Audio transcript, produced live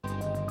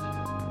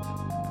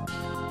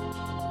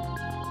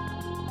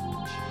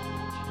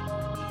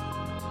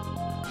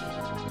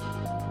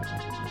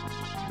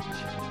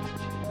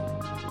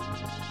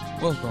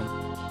Welcome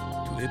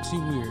to Ipsy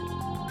Weird.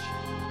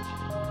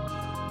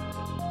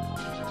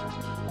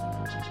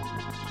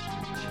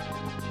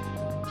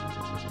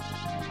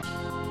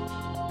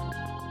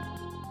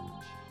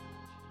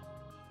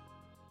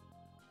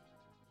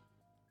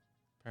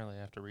 Apparently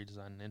I have to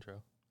redesign an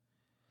intro.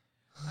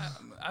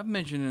 I've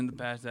mentioned in the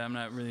past that I'm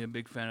not really a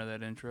big fan of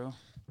that intro.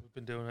 We've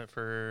been doing it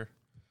for,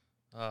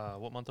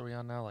 what month are we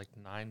on now? Like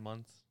 9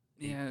 months?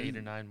 Yeah. 8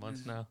 or 9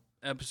 months now?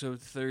 Episode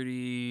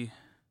 37,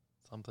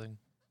 Something.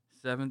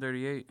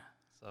 38.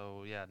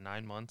 So, yeah,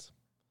 9 months.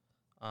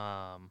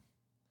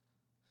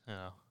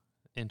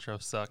 Intro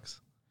sucks.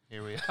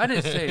 Here we are. I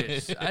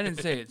didn't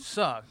say it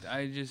sucked.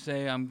 I just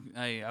say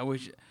I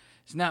wish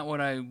it's not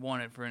what I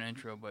wanted for an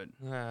intro, but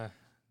Now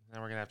we're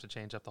going to have to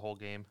change up the whole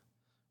game.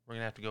 We're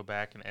going to have to go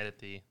back and edit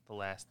the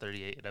last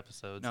 38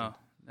 episodes. no,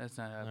 that's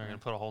not We're happening. going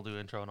to put a whole new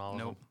intro in all of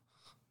them.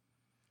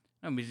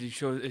 No, because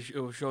it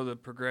will show the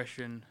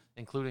progression.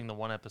 Including the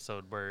one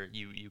episode where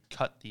you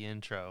cut the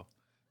intro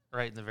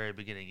right in the very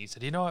beginning. You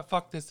said, you know what,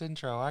 fuck this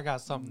intro. I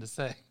got something to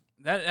say.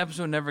 That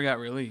episode never got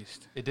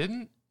released. It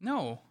didn't?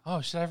 No. Oh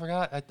shit! I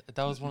forgot.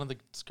 That was one of the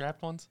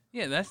scrapped ones.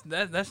 Yeah, that's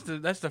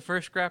the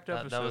first scrapped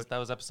episode. That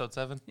was episode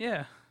 7.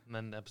 Yeah. And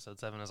then episode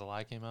 7 as a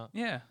lie came out.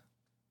 Yeah.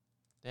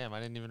 Damn, I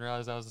didn't even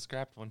realize that was the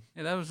scrapped one.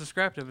 Yeah, that was the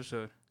scrapped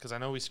episode. Because I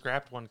know we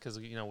scrapped one because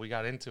we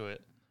got into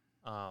it.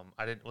 I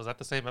didn't. Was that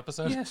the same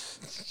episode?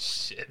 Yes.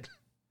 Shit.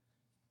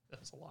 That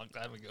was a long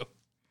time ago.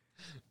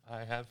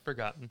 I have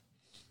forgotten.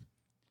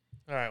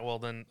 All right, well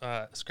then,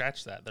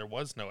 scratch that. There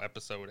was no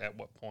episode at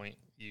what point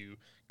you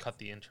cut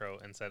the intro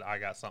and said, I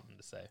got something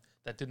to say.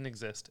 That didn't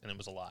exist, and it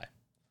was a lie.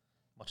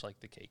 Much like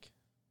the cake.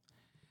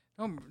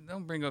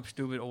 Don't bring up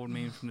stupid old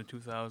memes from the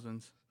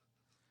 2000s.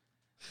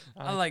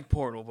 I like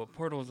Portal, but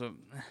Portal's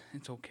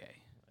it's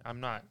okay. I'm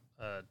not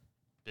a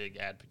big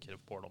advocate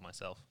of Portal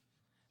myself.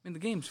 I mean, the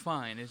game's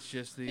fine. It's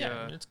just the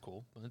It's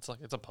cool.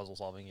 It's a puzzle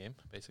solving game,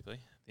 basically,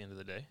 at the end of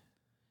the day.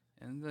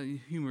 and the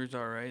humor's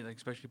all right. Like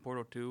especially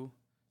Portal 2,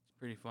 it's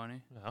pretty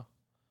funny. Yeah.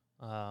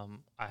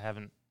 I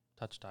haven't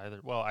touched either.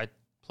 Well, I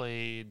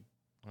played.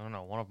 I don't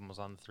know. One of them was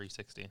on the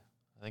 360. I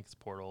think it's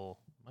Portal.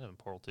 Might have been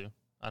Portal 2.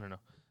 I don't know.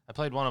 I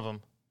played one of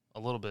them a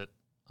little bit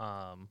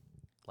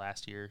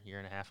last year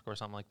and a half ago or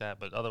something like that.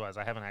 But otherwise,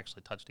 I haven't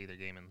actually touched either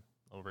game in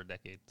over a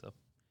decade. So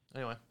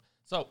anyway,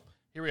 so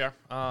here we are.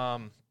 I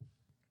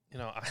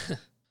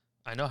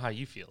know how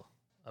you feel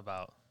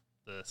about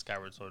the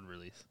Skyward Sword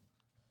release,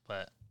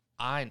 but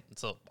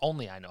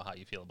only I know how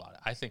you feel about it.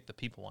 I think the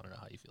people want to know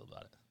how you feel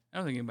about it. I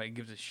don't think anybody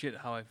gives a shit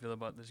how I feel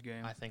about this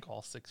game. I think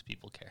all 6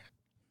 people care.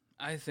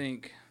 I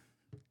think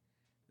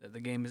that the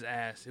game is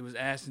ass. It was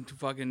ass in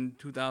fucking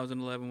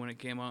 2011 when it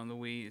came out on the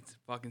Wii. It's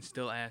fucking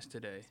still ass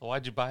today. So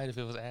why'd you buy it if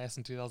it was ass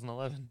in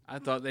 2011? I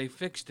thought they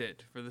fixed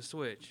it for the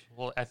Switch.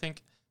 Well, I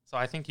think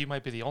you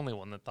might be the only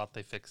one that thought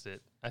they fixed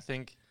it. I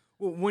think.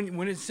 Well,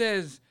 when it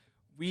says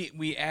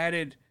we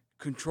added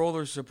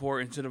controller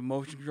support instead of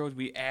motion controls,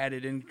 we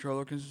added in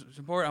controller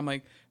support. I'm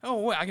like, oh,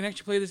 what? I can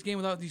actually play this game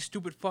without these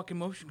stupid fucking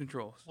motion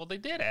controls. Well, they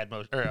did add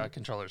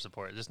controller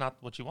support. It's just not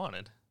what you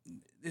wanted.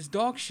 It's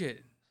dog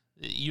shit.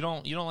 You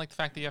don't like the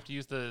fact that you have to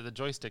use the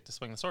joystick to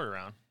swing the sword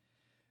around.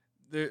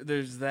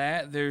 There's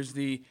that. There's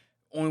the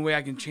only way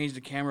I can change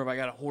the camera if I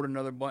gotta hold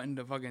another button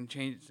to fucking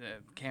change the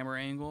camera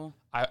angle.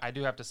 I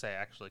do have to say,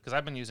 actually, because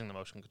I've been using the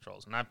motion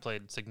controls, and I've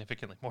played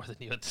significantly more than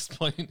you at this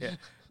point. Yeah.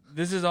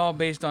 This is all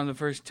based on the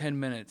first 10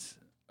 minutes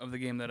of the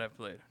game that I've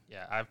played.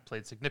 Yeah, I've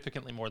played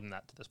significantly more than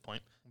that to this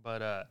point.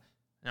 But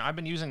I've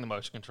been using the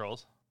motion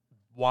controls.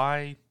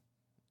 Why?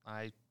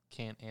 I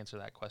can't answer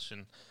that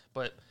question.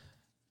 But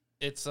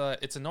it's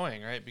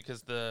annoying, right?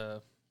 Because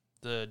the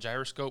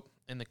gyroscope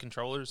in the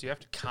controllers, you have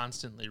to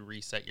constantly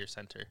reset your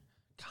center.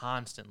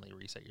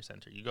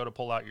 You go to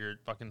pull out your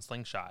fucking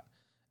slingshot,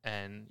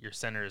 and your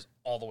center is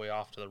all the way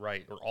off to the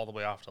right or all the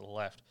way off to the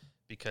left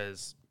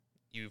because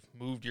you've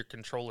moved your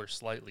controller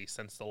slightly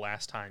since the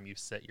last time you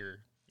set your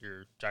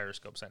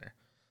gyroscope center.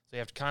 So you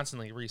have to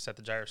constantly reset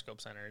the gyroscope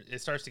center. It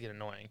starts to get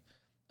annoying.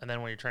 And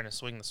then when you're trying to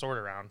swing the sword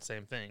around,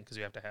 same thing, because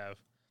you have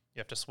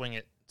to swing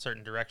it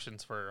certain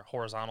directions for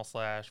horizontal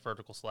slash,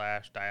 vertical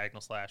slash,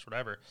 diagonal slash,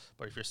 whatever.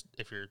 But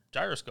if your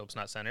gyroscope's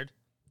not centered,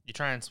 you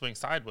try and swing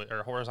sideways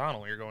or horizontal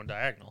when you're going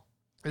diagonal.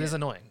 It is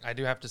annoying. I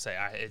do have to say,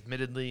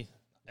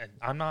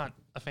 I'm not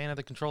a fan of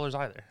the controllers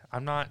either.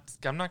 I'm not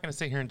going to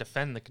sit here and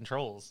defend the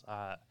controls.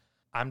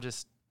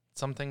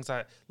 Some things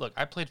I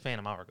played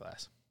Phantom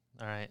Hourglass.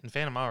 All right. In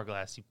Phantom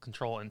Hourglass, you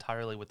control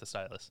entirely with the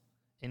stylus.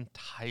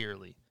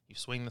 Entirely. You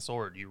swing the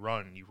sword, you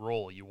run, you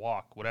roll, you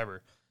walk,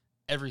 whatever.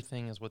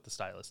 Everything is with the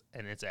stylus,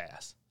 and it's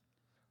ass.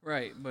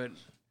 Right, but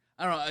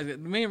I don't know. The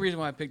main reason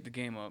why I picked the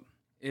game up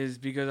is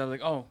because I was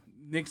like, oh,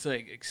 Nick's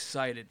like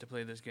excited to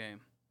play this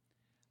game.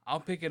 I'll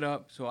pick it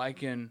up so I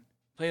can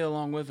play it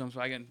along with him so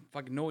I can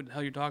fucking know what the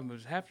hell you're talking about.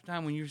 Because half the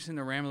time when you're sitting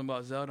there rambling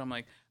about Zelda, I'm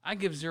like, I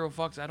give 0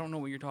 fucks. I don't know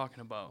what you're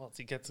talking about. Well,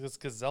 it's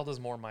because Zelda's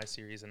more my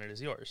series than it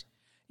is yours.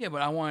 Yeah,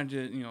 but I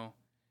wanted to,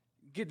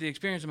 get the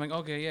experience. I'm like,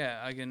 okay,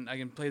 yeah, I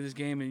can play this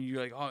game, and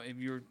you're like, oh,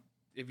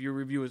 if your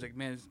review is like,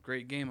 man, it's a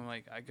great game. I'm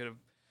like, I could have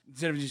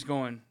instead of just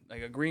going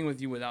like agreeing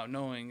with you without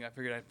knowing, I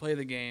figured I'd play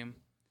the game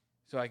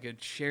so I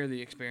could share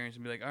the experience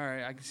and be like, all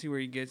right, I can see where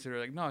he gets it, or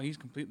like, no, he's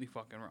completely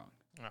fucking wrong.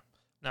 Yeah.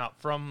 Now,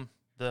 from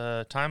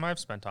the time I've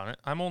spent on it,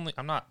 I'm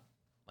not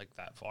like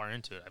that far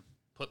into it. I've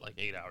put like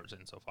 8 hours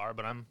in so far,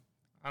 but I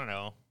don't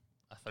know,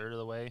 a third of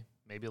the way,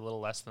 maybe a little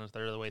less than a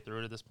third of the way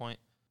through it at this point.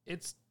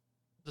 It's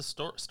the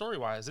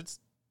story-wise, it's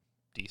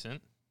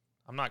decent.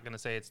 I'm not going to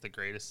say it's the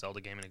greatest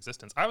Zelda game in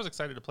existence. I was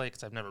excited to play it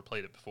because I've never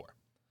played it before.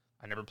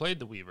 I never played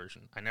the Wii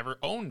version. I never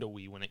owned a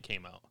Wii when it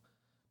came out.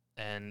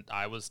 And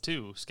I was,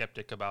 too,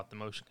 skeptic about the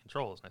motion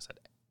controls. And I said,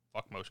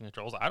 fuck motion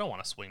controls. I don't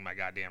want to swing my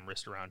goddamn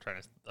wrist around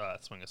trying to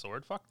swing a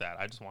sword. Fuck that.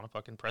 I just want to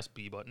fucking press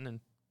B button and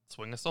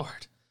swing a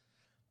sword.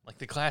 Like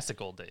the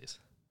classic old days.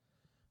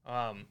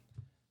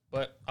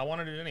 But I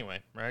wanted it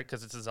anyway, right?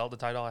 Because it's a Zelda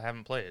title I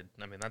haven't played.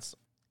 I mean,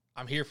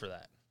 I'm here for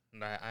that.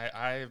 And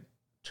I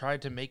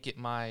tried to make it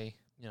my,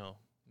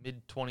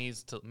 mid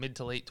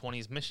to late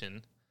 20s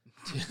mission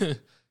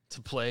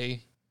to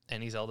play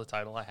any Zelda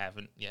title I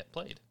haven't yet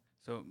played.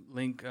 So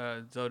Link,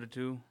 Zelda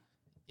 2,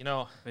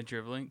 Adventure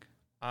of Link.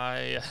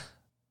 I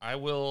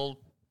will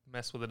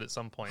mess with it at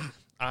some point.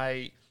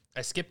 I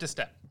skipped a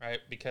step, right?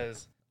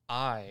 Because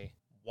I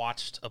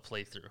watched a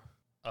playthrough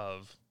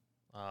of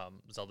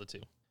Zelda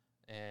 2.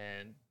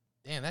 And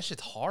damn, that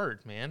shit's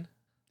hard, man.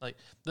 Like,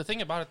 the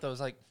thing about it though is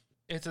like,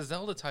 it's a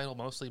Zelda title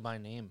mostly by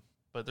name,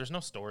 but there's no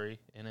story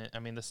in it. I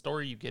mean, the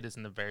story you get is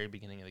in the very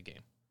beginning of the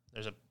game.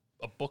 There's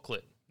a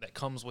booklet that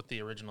comes with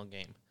the original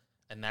game,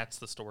 and that's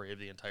the story of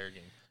the entire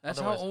game. That's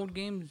how old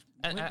games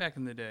went back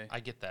in the day. I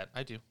get that.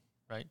 I do.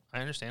 Right? I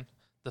understand.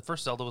 The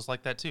first Zelda was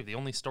like that too. The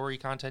only story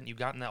content you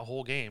got in that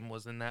whole game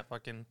was in that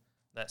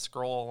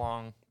scroll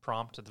along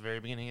prompt at the very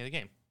beginning of the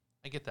game.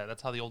 I get that.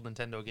 That's how the old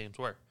Nintendo games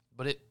were.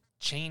 But it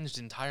changed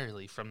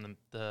entirely from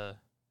the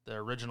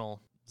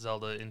original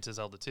Zelda into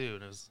Zelda 2,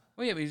 and it was...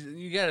 Well, yeah, but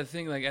you got to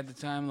think, like, at the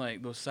time,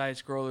 like, those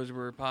side-scrollers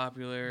were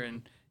popular,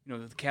 and, the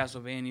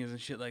Castlevanias and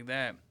shit like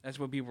that. That's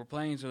what people were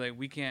playing, so, like,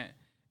 we can't...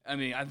 I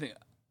mean, I think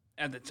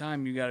at the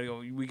time, we got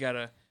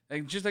to...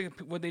 Like, just like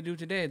what they do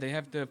today, they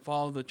have to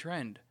follow the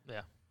trend.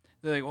 Yeah.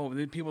 They're like,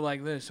 oh, people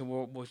like this, so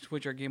we'll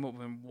switch our game up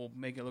and we'll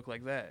make it look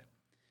like that.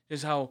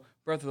 Just how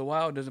Breath of the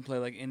Wild doesn't play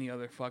like any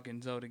other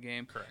fucking Zelda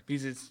game. Correct.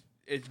 Because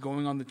it's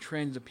going on the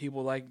trends of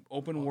people like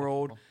open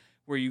world,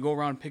 where you go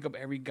around and pick up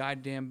every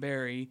goddamn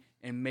berry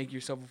and make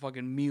yourself a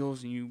fucking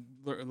meals, and you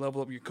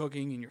level up your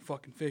cooking and your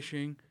fucking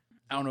fishing.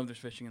 I don't know if there's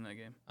fishing in that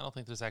game. I don't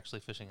think there's actually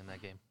fishing in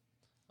that game.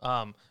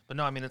 But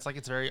no, I mean,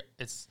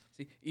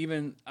 See,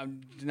 even,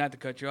 not to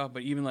cut you off,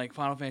 but even like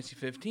Final Fantasy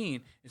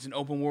 15, it's an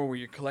open world where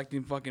you're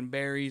collecting fucking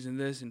berries and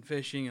this and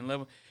fishing and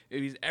level.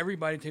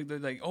 Everybody people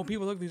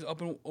look at these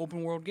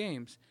open world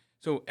games.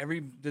 So every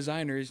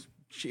designer is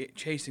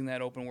chasing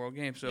that open world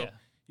game. So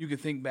you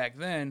could think back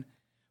then,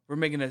 we're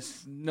making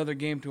another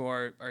game to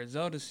our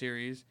Zelda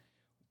series.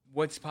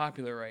 What's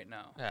popular right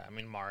now? Yeah, I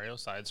mean, Mario,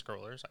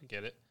 side-scrollers, I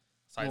get it.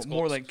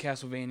 More like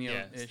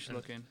Castlevania-ish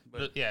looking.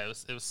 But yeah, it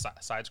was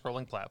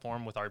side-scrolling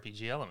platform with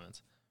RPG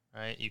elements,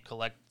 right? You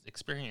collect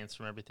experience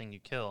from everything you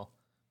kill,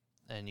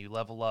 and you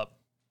level up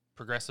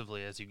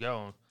progressively as you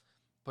go.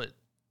 But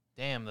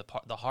damn,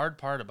 the hard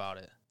part about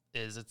it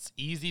is it's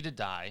easy to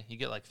die. You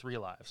get like 3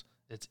 lives.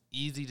 It's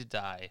easy to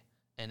die,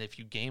 and if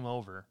you game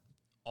over,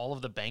 all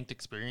of the banked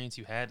experience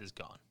you had is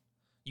gone.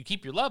 You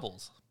keep your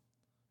levels,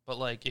 but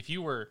like if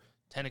you were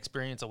 10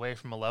 experience away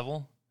from a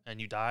level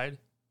and you died,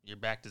 you're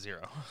back to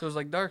 0. So it's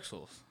like Dark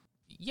Souls.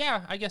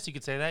 Yeah, I guess you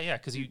could say that. Yeah,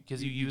 because you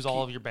use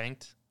all of your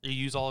banked, you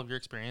use all of your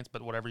experience,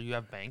 but whatever you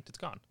have banked, it's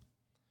gone.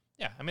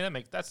 Yeah, I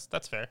mean that's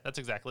fair. That's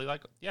exactly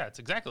like it's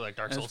exactly like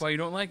Dark Souls. That's why you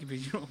don't like it,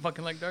 because you don't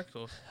fucking like Dark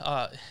Souls.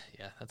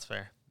 Yeah, that's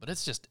fair. But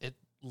it's just it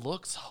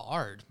looks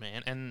hard,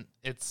 man, and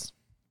it's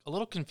a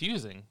little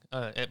confusing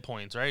at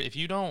points, right? If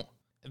you don't,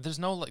 there's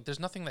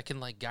nothing that can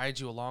like guide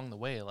you along the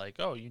way. Like,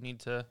 oh, you need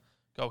to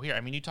go here.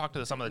 I mean, you talk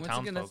to some of the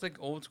townsfolk. Again, that's like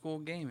old school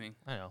gaming.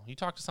 I know. You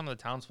talk to some of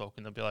the townsfolk,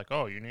 and they'll be like,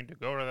 oh, you need to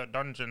go to the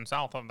dungeon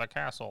south of the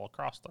castle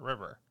across the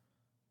river.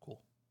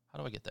 Cool. How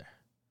do I get there?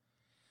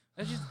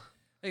 That's just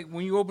like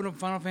when you open up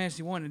Final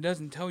Fantasy 1, it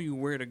doesn't tell you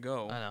where to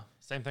go. I know.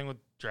 Same thing with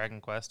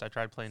Dragon Quest. I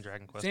tried playing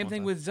Dragon Quest. Same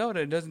thing with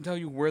Zelda. It doesn't tell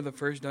you where the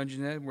first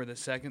dungeon is, where the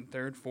second,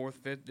 third, fourth,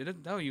 fifth. It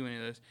doesn't tell you any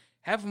of this.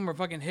 Half of them are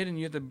fucking hidden.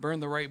 You have to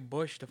burn the right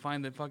bush to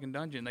find the fucking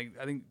dungeon. Like,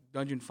 I think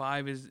Dungeon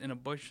 5 is in a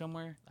bush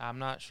somewhere. I'm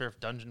not sure if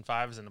Dungeon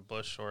 5 is in a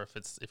bush or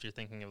if you're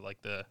thinking of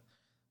like the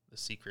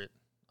secret.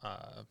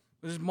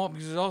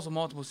 There's also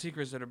multiple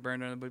secrets that are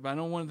burned on it, but I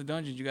know one of the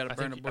dungeons you got to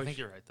burn a bush. I think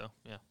you're right though.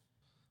 Yeah.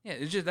 Yeah,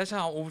 it's just that's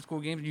how old school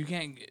games. You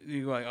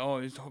go like, oh,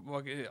 it's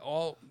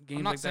all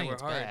games like that were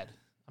hard. Bad.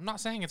 I'm not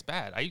saying it's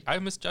bad. I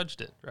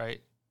misjudged it. Right.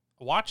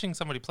 Watching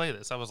somebody play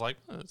this, I was like,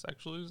 this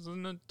actually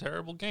isn't a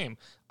terrible game.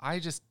 I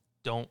just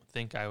don't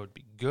think I would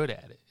be good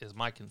at it, is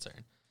my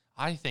concern.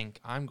 I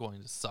think I'm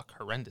going to suck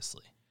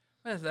horrendously.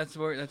 That's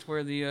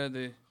where the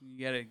you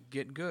gotta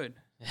get good.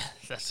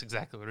 That's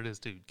exactly what it is,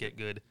 dude. Get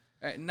good.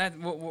 And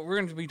we're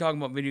going to be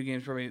talking about video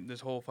games probably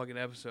this whole fucking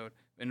episode,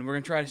 and we're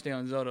going to try to stay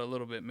on Zelda a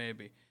little bit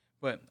maybe.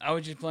 But I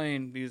was just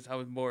playing because I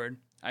was bored.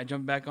 I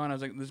jumped back on. I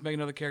was like, let's make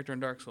another character in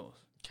Dark Souls.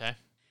 Okay.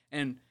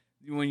 And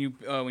when you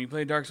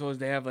play Dark Souls,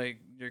 they have like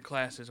your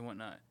classes and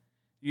whatnot.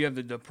 You have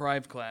the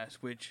Deprived class,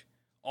 which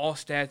all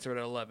stats are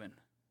at 11.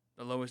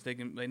 The lowest they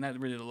can, like not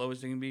really the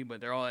lowest they can be, but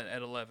they're all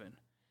at 11.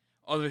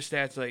 Other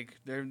stats, like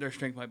their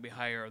strength might be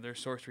higher, or their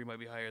sorcery might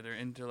be higher, their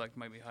intellect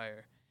might be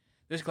higher.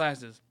 This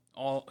class is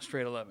all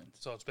straight 11.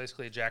 So it's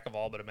basically a jack of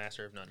all, but a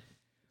master of none.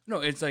 No,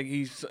 it's like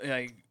he's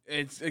like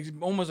it's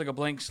almost like a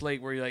blank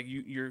slate where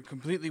you're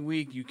completely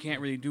weak, you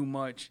can't really do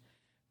much,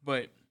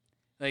 but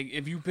like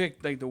if you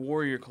pick like the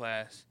warrior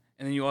class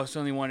and then you also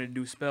suddenly wanted to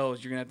do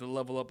spells, you're gonna have to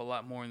level up a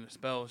lot more in the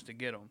spells to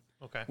get them.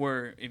 Okay.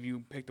 Where if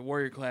you pick the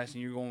warrior class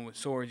and you're going with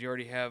swords, you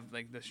already have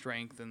like the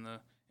strength and the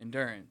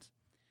endurance.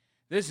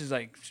 This is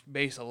like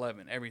base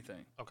 11,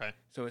 everything. Okay.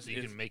 So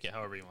you can make it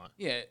however you want.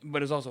 Yeah,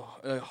 but it's also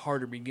a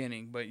harder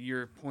beginning. But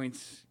your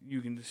points,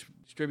 you can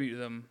distribute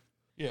them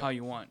how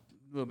you want,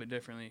 a little bit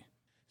differently.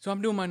 So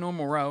I'm doing my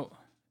normal route,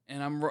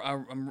 and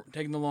I'm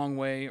taking the long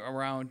way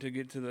around to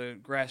get to the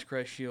Grass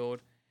Crest Shield,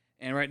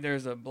 and right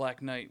there's a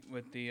Black Knight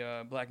with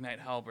the Black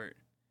Knight halberd,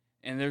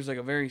 and there's like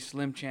a very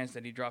slim chance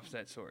that he drops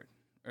that sword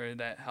or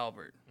that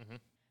halberd. Mm-hmm.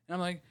 And I'm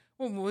like,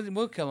 well,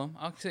 we'll kill him.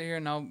 I'll sit here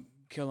and I'll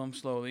kill him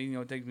slowly. You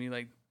know, it takes me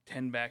like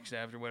 10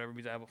 backstabs or whatever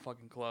because I have a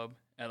fucking club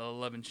at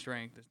 11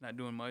 strength. It's not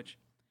doing much.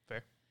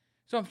 Fair.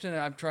 So I'm sitting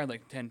there, I've tried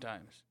like 10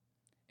 times.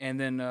 And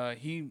then I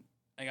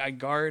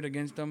guard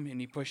against him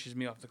and he pushes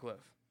me off the cliff.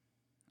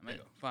 I'm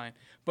like, fine.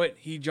 But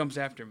he jumps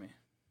after me.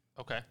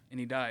 Okay. And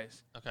he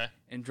dies. Okay.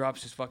 And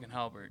drops his fucking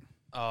halberd.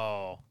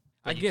 Oh.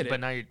 I get it. But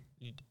now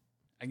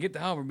I get the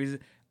halberd because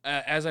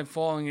as I'm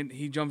falling,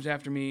 he jumps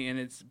after me and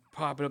it's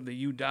popping up that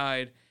you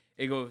died.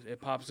 It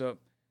pops up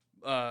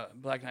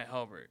Black Knight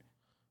halberd.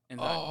 And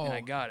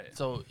I got it.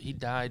 So he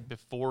died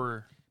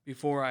before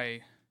I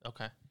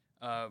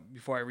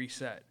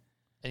reset.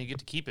 And you get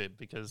to keep it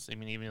because I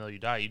mean, even though you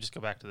die, you just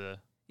go back to the.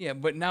 Yeah,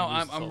 but now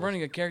I'm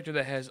running a character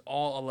that has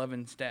all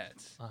 11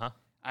 stats.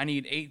 I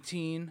need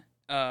 18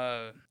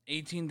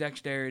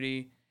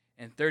 dexterity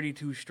and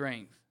 32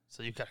 strength.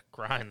 So you gotta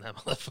grind that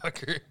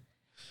motherfucker.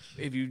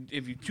 If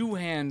you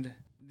two-hand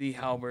the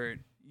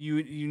halberd,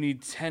 you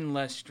need 10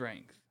 less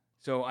strength.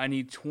 So I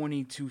need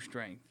 22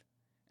 strength,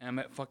 and I'm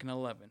at fucking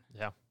 11.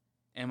 Yeah.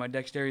 And my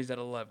dexterity is at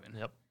 11.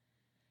 Yep.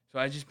 So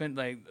I just spent,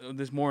 like,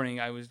 this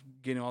morning, I was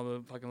getting all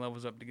the fucking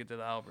levels up to get to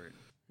the halberd.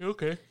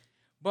 Okay.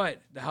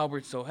 But the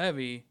halberd's so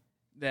heavy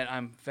that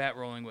I'm fat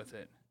rolling with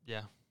it.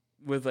 Yeah.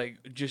 With, like,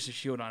 just a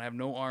shield on. I have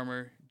no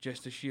armor,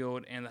 just a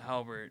shield and the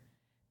halberd.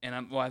 And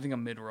I think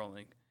I'm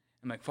mid-rolling.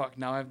 I'm like, fuck,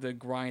 now I have to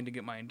grind to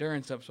get my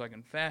endurance up so I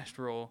can fast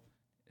roll.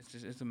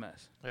 It's a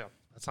mess. Yeah.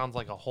 That sounds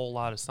like a whole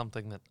lot of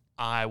something that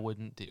I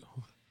wouldn't do.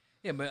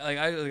 Yeah, but, like,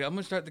 I'm going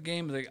to start the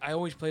game. Like, I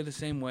always play the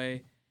same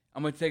way.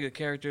 I'm going to take a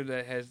character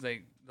that has,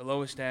 like, the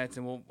lowest stats,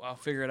 and I'll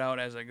figure it out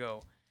as I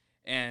go.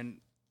 And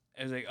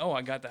I was like, oh,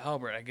 I got the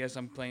halberd. I guess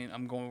I'm going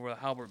over the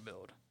halberd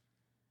build.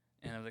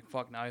 And I was like,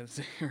 fuck, now I have to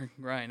sit here and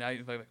grind. I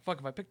was like, fuck,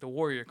 if I picked the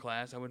warrior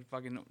class, I would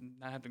fucking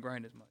not have to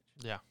grind as much.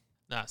 Yeah.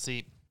 Nah,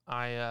 see,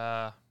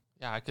 I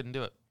couldn't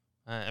do it.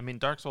 I mean,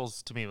 Dark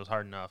Souls to me was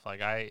hard enough.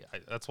 Like, I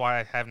that's why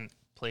I haven't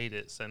played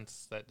it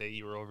since that day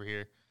you were over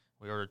here.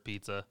 We ordered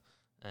pizza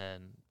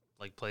and,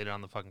 like, played it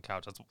on the fucking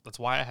couch. That's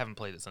why I haven't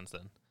played it since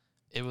then.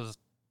 It was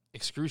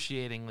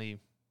excruciatingly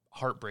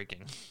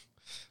heartbreaking.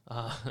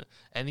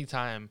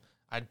 Anytime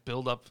I'd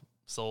build up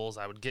souls,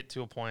 I would get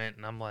to a point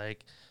and I'm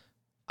like,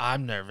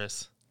 I'm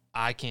nervous.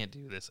 I can't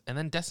do this. And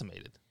then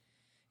decimated.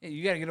 Yeah,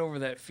 you got to get over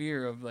that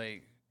fear of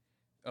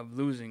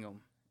losing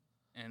them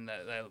and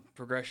that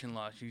progression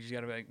loss. You just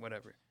got to be like,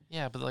 whatever.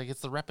 Yeah, but like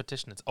it's the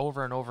repetition. It's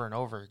over and over and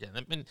over again.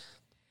 I mean,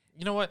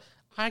 you know what?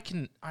 I'll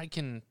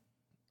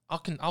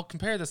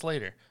compare this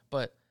later,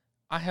 but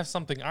I have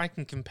something I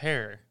can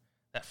compare.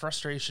 That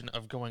frustration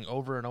of going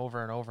over and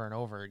over and over and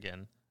over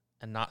again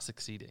and not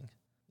succeeding.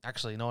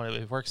 Actually, you know what?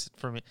 It works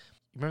for me.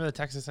 You remember the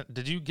text I sent?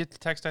 Did you get the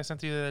text I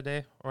sent you the other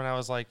day when I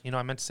was like, you know,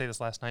 I meant to say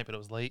this last night, but it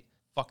was late?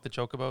 Fuck the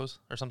chocobos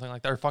or something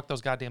like that. Or fuck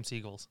those goddamn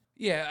seagulls.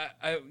 Yeah,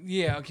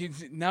 yeah. Okay,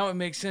 now it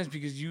makes sense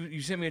because you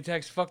sent me a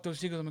text, fuck those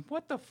seagulls. I'm like,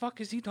 what the fuck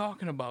is he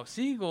talking about?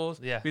 Seagulls?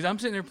 Yeah. Because I'm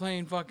sitting there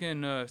playing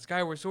fucking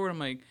Skyward Sword. I'm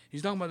like,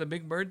 he's talking about the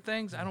big bird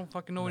things? I don't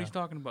fucking know what he's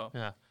talking about.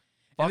 Yeah.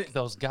 Fuck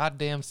those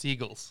goddamn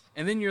seagulls.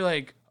 And then you're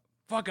like,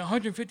 fuck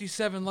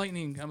 157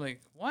 lightning. I'm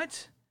like,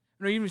 what?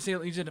 No, you said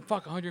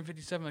fuck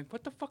 157. Like,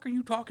 what the fuck are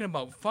you talking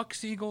about? Fuck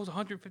seagulls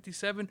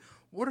 157.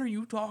 What are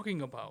you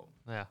talking about?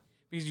 Yeah.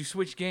 Because you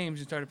switched games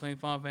and started playing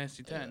Final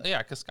Fantasy X. Yeah,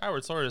 because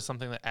Skyward Sword is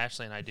something that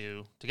Ashley and I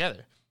do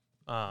together.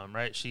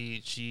 Right?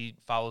 She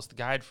follows the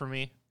guide for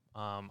me.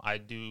 I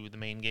do the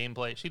main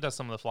gameplay. She does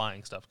some of the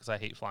flying stuff because I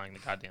hate flying the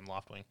goddamn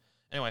Loftwing.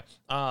 Anyway,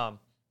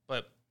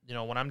 but you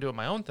know when I'm doing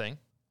my own thing,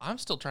 I'm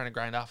still trying to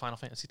grind out Final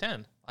Fantasy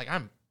X. Like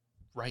I'm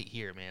right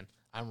here, man.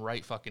 I'm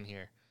right fucking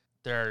here.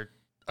 There are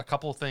a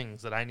couple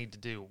things that I need to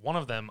do. One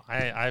of them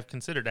I've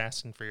considered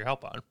asking for your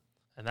help on,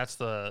 and that's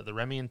the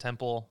Remian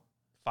Temple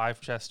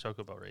 5-chest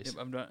chocobo race.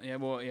 Yep, I've done. Yeah,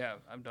 well, yeah,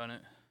 I've done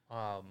it.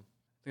 I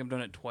think I've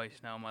done it twice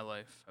now in my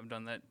life. I've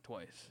done that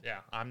twice. Yeah,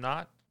 I'm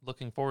not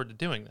looking forward to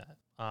doing that.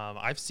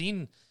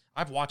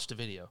 I've watched a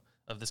video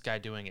of this guy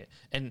doing it,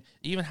 and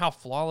even how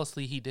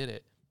flawlessly he did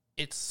it,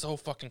 it's so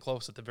fucking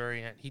close at the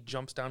very end. He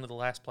jumps down to the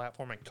last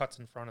platform and cuts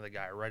in front of the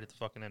guy right at the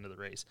fucking end of the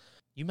race.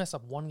 You mess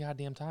up one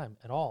goddamn time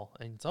at all,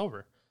 and it's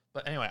over.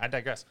 But anyway, I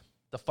digress.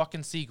 The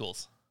fucking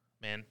seagulls,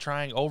 man,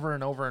 trying over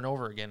and over and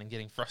over again and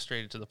getting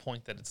frustrated to the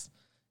point that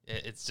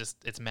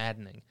it's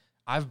maddening.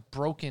 I've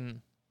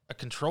broken a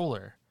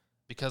controller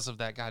because of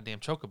that goddamn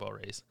chocobo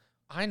race.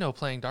 I know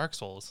playing Dark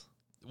Souls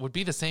would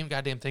be the same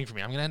goddamn thing for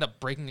me. I'm going to end up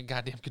breaking a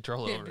goddamn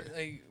controller over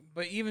it.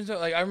 But even so,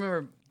 I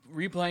remember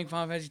replaying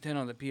Final Fantasy X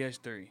on the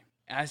PS3.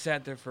 I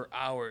sat there for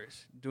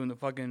hours doing the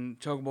fucking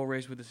chocobo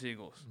race with the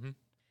seagulls. Mm-hmm.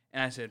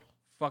 And I said,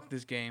 fuck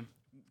this game.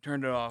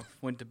 Turned it off,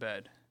 went to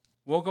bed.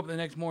 Woke up the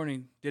next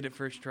morning, did it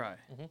first try.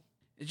 Mm-hmm.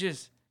 It's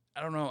just,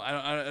 I don't know.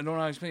 I don't know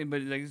how to explain it,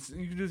 but you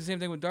can do the same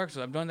thing with Dark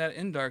Souls. I've done that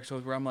in Dark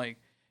Souls where I'm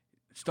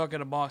stuck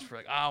at a boss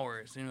for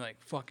hours, and you're like,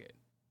 fuck it.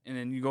 And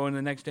then you go in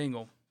the next day and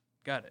go,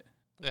 got it.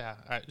 Yeah,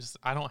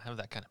 I don't have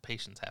that kind of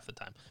patience half the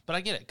time. But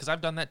I get it, because I've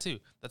done that too.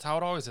 That's how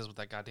it always is with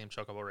that goddamn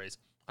chocobo race.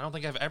 I don't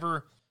think I've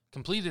ever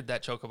completed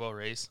that chocobo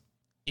race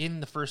in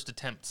the first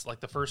attempts,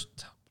 like the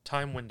first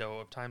time window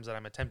of times that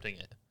I'm attempting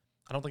it.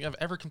 I don't think I've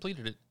ever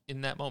completed it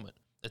in that moment.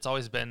 It's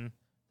always been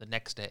the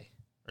next day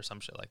or some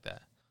shit like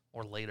that,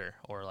 or later,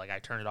 or I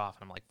turn it off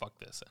and I'm like, fuck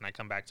this, and I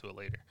come back to it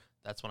later.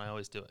 That's when I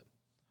always do it.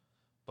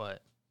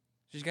 But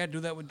you just got to do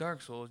that with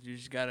Dark Souls. You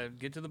just got to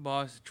get to the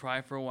boss,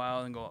 try for a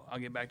while, and go, I'll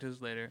get back to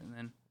this later, and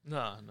then...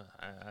 No,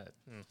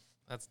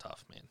 that's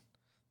tough, man.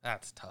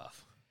 That's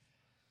tough.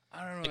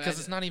 I don't know. Because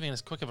it's not even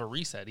as quick of a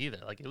reset either.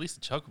 At least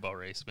the chocobo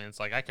race, man, it's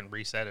I can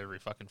reset every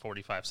fucking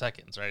 45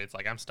 seconds, right? It's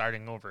I'm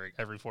starting over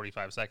every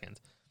 45 seconds.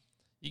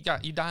 You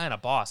die on a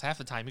boss, half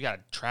the time you got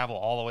to travel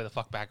all the way the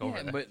fuck back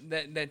over there. But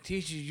that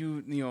teaches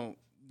you,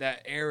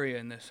 that area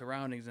and the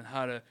surroundings and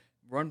how to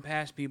run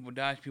past people,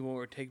 dodge people,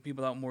 or take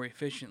people out more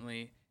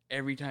efficiently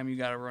every time you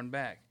got to run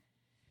back.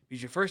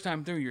 Because your first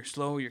time through, you're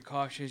slow, you're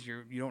cautious,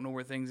 you don't know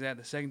where things at.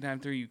 The second time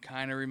through, you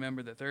kind of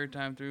remember. The third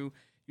time through,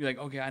 you're like,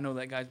 okay, I know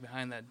that guy's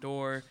behind that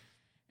door.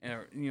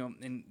 And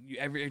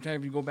every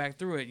time you go back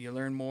through it, you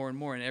learn more and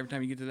more. And every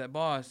time you get to that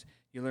boss,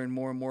 you learn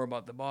more and more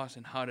about the boss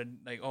and how to,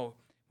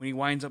 when he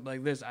winds up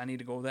like this, I need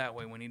to go that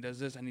way. When he does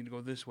this, I need to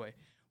go this way.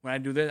 When I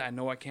do this, I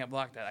know I can't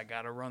block that. I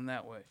got to run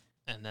that way.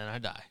 And then I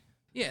die.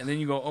 Yeah, and then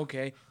you go,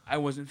 okay, I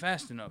wasn't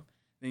fast enough.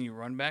 Then you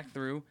run back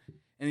through,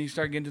 and then you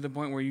start getting to the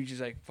point where you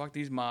just fuck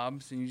these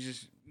mobs, and you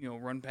just,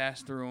 run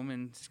past through them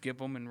and skip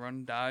them and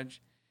run,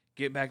 dodge,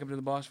 get back up to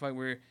the boss fight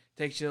where it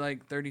takes you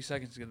 30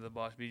 seconds to get to the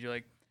boss because you're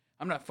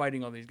I'm not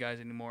fighting all these guys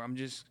anymore. I'm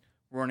just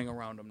running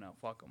around them now.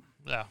 Fuck them.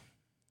 Yeah.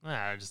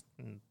 Yeah,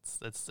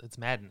 it's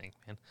maddening,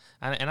 man.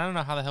 And I don't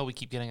know how the hell we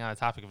keep getting on the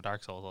topic of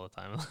Dark Souls all the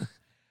time.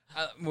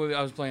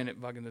 I was playing it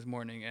fucking this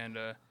morning, and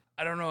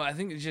I don't know. I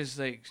think it's just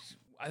I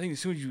think as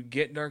soon as you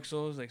get Dark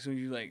Souls, as soon as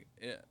you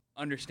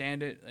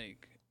understand it,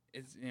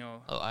 it's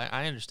Oh,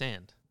 I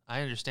understand.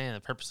 I understand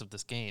the purpose of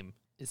this game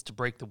is to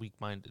break the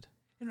weak-minded.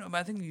 But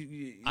I think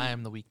I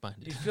am the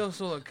weak-minded. You feel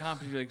so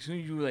accomplished. As soon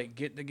as you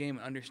get the game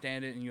and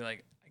understand it, and you're I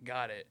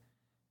got it.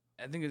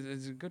 I think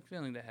it's a good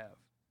feeling to have.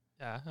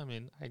 Yeah, I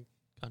mean, I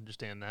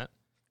understand that.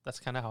 That's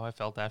kind of how I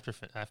felt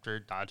after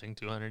dodging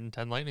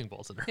 210 lightning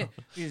bolts in a row.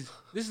 This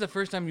is the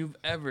first time you've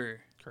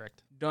ever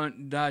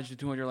dodged the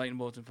 200 lightning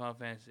bolts in Final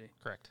Fantasy.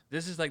 Correct.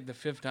 This is the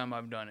 5th time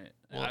I've done it.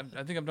 Well,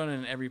 I think I've done it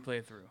in every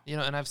playthrough.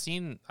 And I've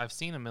seen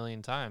a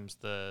million times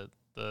the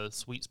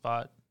sweet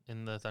spot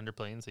in the Thunder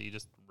Plains that you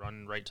just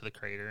run right to the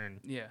crater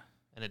and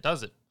it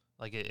does it.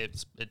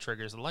 It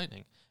triggers the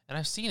lightning. And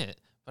I've seen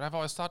it, but I've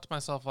always thought to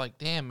myself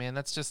damn man,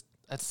 that's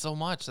so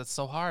much. That's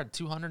so hard.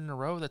 200 in a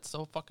row, that's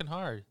so fucking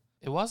hard.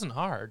 It wasn't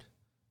hard.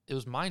 It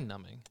was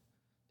mind-numbing.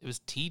 It was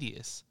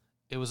tedious.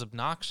 It was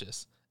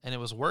obnoxious. And it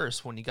was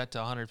worse when you got to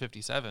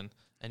 157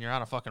 and you're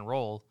on a fucking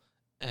roll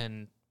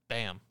and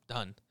bam,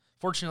 done.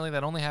 Fortunately,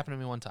 that only happened to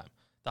me one time.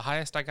 The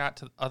highest I got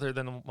to, other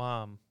than the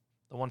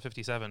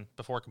 157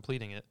 before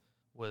completing it,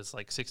 was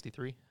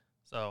 63.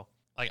 So,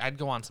 I'd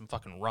go on some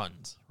fucking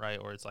runs,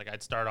 right? Where it's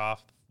I'd start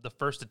off, the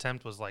first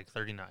attempt was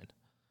 39.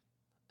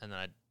 And then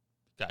I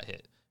got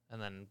hit.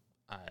 And then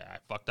I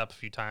fucked up a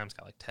few times,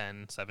 got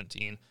 10,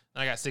 17.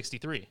 Then I got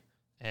 63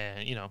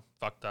 and,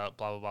 fucked up,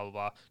 blah, blah, blah, blah,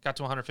 blah. Got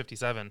to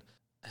 157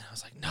 and I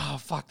was like, no,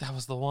 fuck, that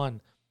was the one.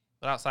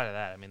 But outside of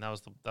that, I mean, that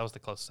was the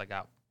closest I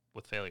got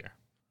with failure.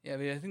 Yeah,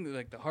 but I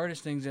think the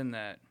hardest things in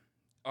that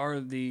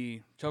are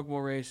the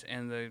chocobo race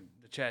and the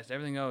chest.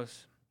 Everything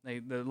else,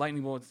 the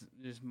lightning bolts,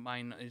 just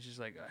mine. It's just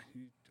a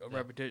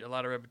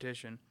lot of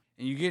repetition.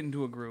 And you get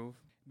into a groove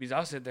because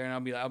I'll sit there and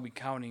I'll be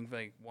counting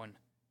for 1,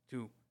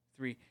 2,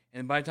 3.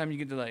 And by the time you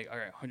get to all right,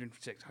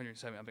 106,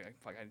 107, I'll be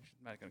fuck, I'm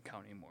not going to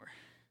count anymore.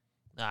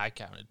 Nah, I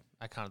counted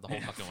the whole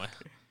fucking way.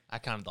 I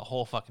counted the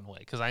whole fucking way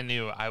because I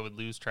knew I would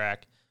lose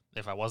track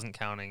if I wasn't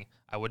counting.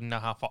 I wouldn't know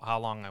how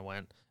long I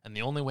went. And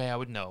the only way I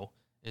would know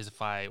is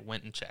if I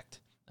went and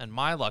checked. And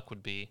my luck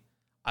would be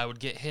I would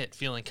get hit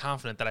feeling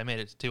confident that I made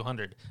it to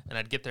 200. And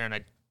I'd get there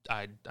and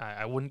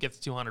I wouldn't get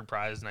the 200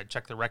 prize and I'd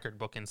check the record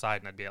book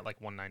inside and I'd be at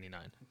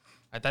 199.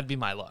 That'd be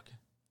my luck.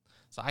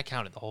 So I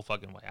counted the whole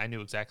fucking way. I knew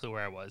exactly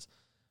where I was,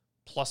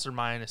 plus or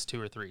minus 2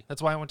 or 3.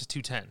 That's why I went to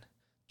 210,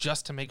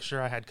 just to make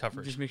sure I had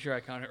coverage. Just make sure I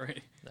count it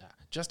right. Yeah,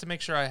 just to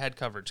make sure I had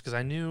coverage, because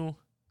I knew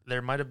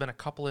there might have been a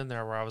couple in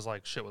there where I was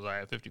like, shit, was I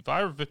at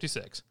 55 or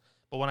 56?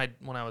 But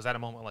when I was at a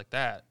moment like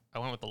that, I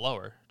went with the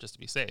lower just to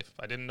be safe. If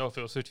I didn't know if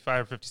it was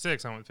 55 or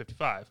 56, I went with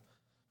 55. If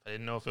I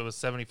didn't know if it was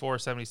 74 or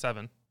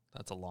 77,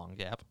 that's a long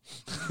gap.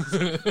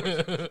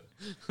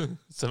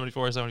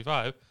 74 or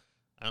 75,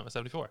 I went with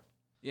 74.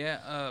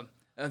 Yeah,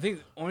 I think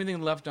the only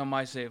thing left on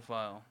my save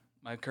file,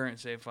 my current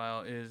save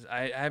file, is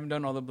I haven't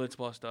done all the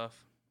Blitzball stuff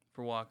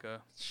for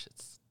Waka.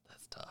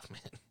 That's tough,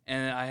 man.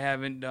 And I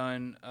haven't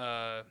done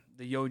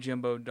the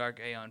Yojimbo Dark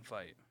Aeon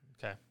fight.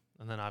 Okay.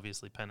 And then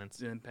obviously Penance.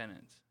 And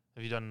Penance.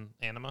 Have you done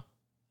Anima?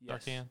 Yes.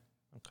 Dark Aeon?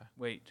 Okay.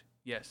 Wait.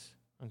 Yes.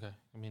 Okay.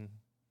 I mean,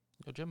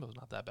 Yojimbo's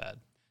not that bad.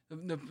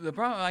 The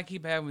problem I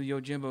keep having with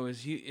Yojimbo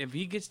is if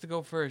he gets to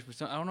go first,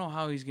 but I don't know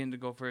how he's getting to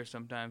go first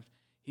sometimes.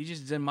 He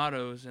just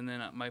Zenmatos and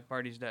then my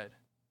party's dead.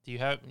 Do you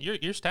have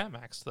your stat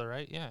max though,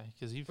 right? Yeah,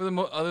 because you've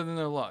other than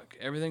their luck,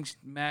 everything's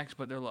max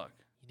but their luck.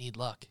 You need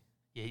luck.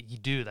 Yeah, you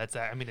do. That's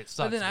I mean, it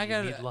sucks. But then I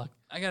need luck.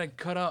 gotta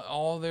cut out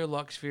all their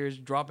luck spheres,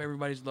 drop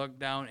everybody's luck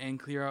down, and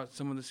clear out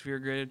some of the sphere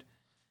grid.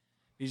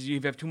 Because if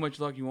you have too much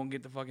luck, you won't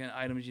get the fucking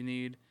items you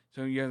need.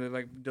 So you have to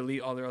like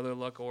delete all their other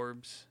luck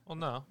orbs. Well,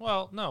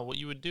 no. What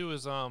you would do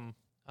is are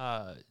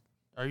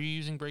you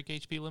using break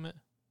HP limit?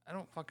 I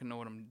don't fucking know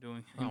what I'm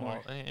doing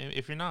anymore. Oh, well,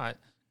 if you're not,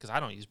 because I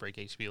don't use break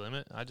HP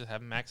limit, I just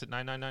have them max at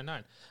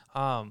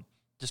 9999.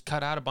 Just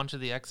cut out a bunch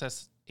of the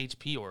excess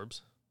HP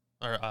orbs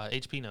or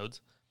HP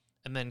nodes,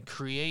 and then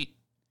create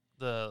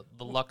the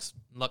luck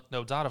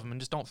nodes out of them,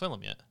 and just don't fill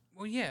them yet.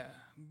 Well, yeah,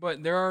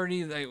 but they're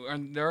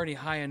already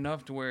high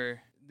enough to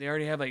where they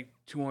already have like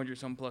 200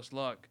 some plus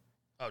luck.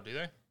 Oh, do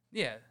they?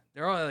 Yeah,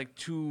 they're all like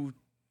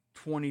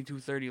 220,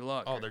 230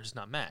 luck. Oh, they're just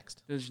not maxed.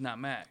 They're just not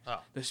maxed. Oh.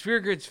 The sphere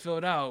grid's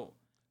filled out,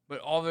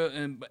 but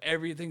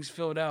everything's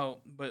filled out,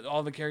 but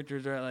all the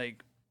characters are at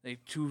like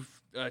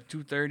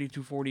 230,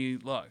 240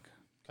 luck.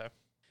 Okay.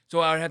 So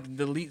I would have to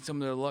delete some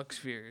of their luck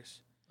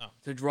spheres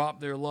to drop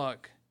their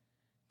luck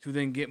to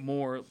then get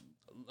more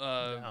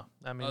I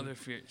mean, other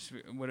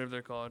whatever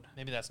they're called.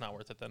 Maybe that's not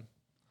worth it then.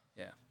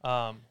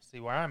 Yeah. See,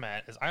 where I'm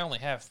at is I only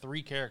have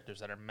 3 characters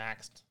that are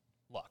maxed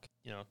luck.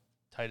 You know,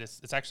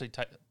 Titus. It's actually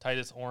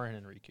Titus, Orin,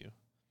 and Riku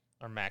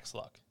are max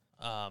luck.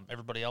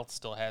 Everybody else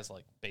still has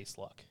like base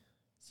luck.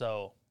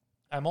 So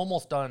I'm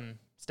almost done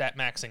stat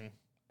maxing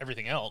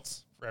everything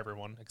else for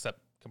everyone except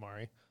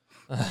Kamari.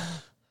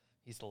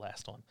 He's the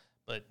last one.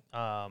 But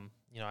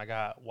I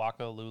got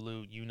Waka,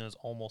 Lulu, Yuna's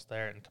almost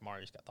there, and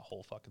Kamari's got the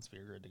whole fucking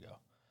sphere grid to go.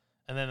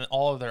 And then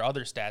all of their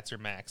other stats are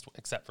maxed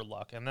except for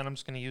luck. And then I'm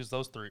just going to use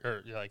those 3,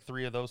 or like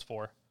 3 of those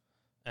 4,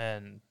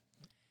 and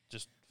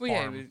just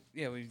farm.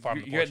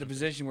 You're at the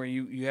position where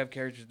you have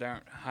characters that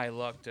aren't high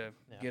luck to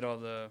get all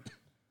the...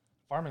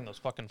 Farming those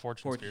fucking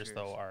fortune spheres,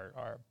 though, are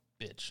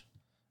a bitch.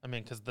 I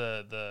mean, because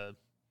the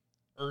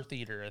Earth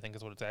Eater, I think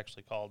is what it's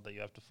actually called, that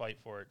you have to fight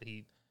for it.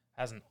 He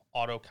has an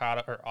auto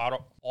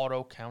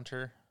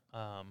counter.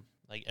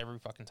 Like every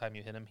fucking time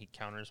you hit him, he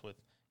counters with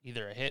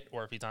either a hit,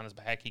 or if he's on his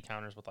back, he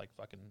counters with like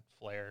fucking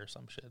flare or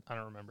some shit. I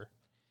don't remember.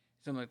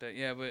 Something like that,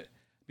 yeah. But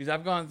because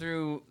I've gone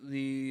through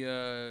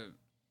the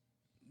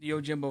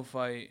Yojimbo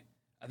fight,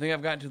 I think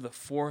I've gotten to the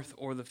 4th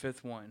or the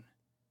 5th one.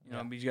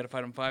 Because you got to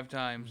fight him 5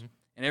 times. Mm-hmm.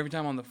 And every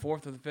time on the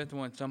 4th or the 5th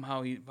one,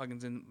 somehow he fucking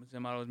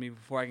Zenmatos me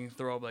before I can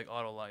throw up like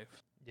auto life.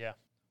 Yeah.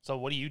 So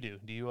what do you do?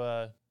 Do you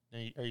are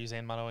you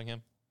Zenmatoing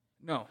him?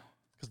 No.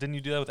 Because didn't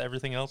you do that with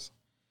everything else?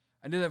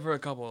 I did that for a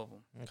couple of them.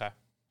 Okay.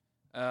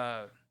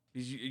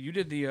 You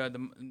did the I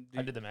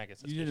did the Maga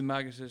Sisters. You did the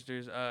Maga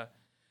Sisters.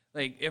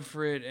 Like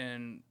Ifrit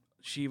and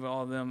Shiva,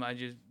 all of them I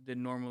just did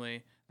normally.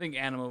 I think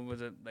Anima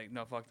was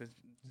no, fuck this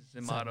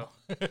Zenmato.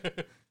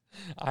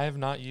 I have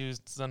not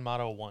used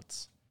Zenmato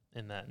once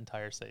in that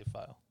entire save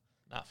file.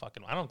 Not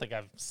fucking. I don't think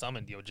I've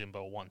summoned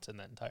Yojimbo once in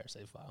that entire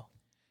save file.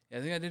 Yeah,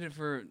 I think I did it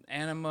for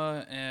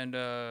Anima, and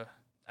I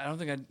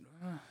can't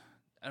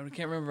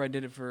remember if I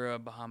did it for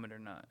Bahamut or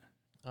not.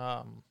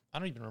 I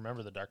don't even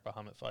remember the Dark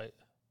Bahamut fight.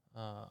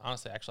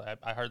 Honestly, actually,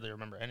 I hardly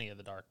remember any of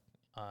the Dark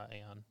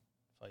Aeon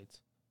fights.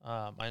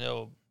 I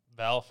know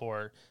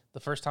Valifor. The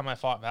first time I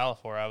fought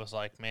Valifor, I was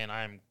like, man,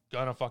 I'm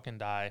gonna fucking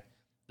die.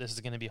 This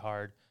is gonna be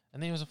hard.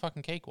 And then he was a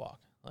fucking cakewalk.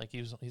 Like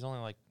he's only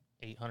like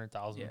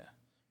 800,000,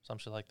 some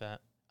shit like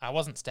that. I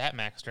wasn't stat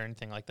maxed or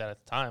anything like that at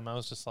the time. I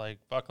was just like,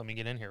 fuck, let me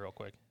get in here real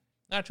quick.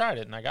 And I tried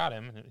it and I got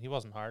him. And he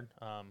wasn't hard.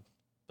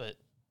 But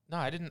no,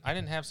 I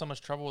didn't have so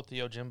much trouble with the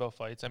Yojimbo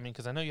fights. I mean,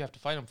 because I know you have to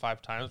fight him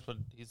 5 times, but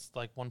he's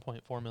like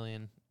 1.4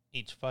 million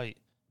each fight,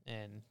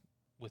 and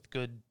with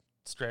good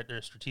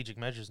strategic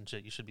measures and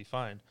shit, you should be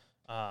fine.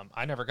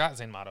 I never got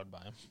Zenmatoed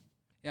by him.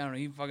 Yeah, I don't know.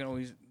 He fucking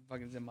always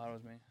fucking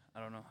Zenmatoes me. I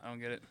don't know. I don't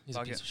get it. He's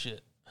a piece of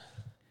shit.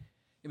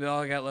 Yeah, but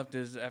all I got left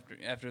is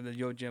after the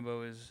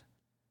Yojimbo is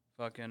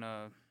fucking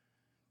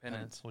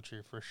Penance. Which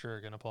you're for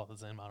sure gonna pull out the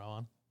Zenmato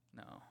on.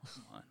 No,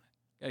 come on.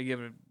 Gotta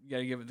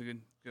give it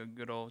the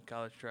good old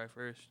college try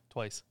first.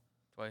 Twice.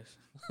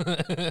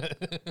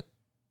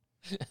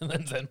 and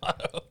then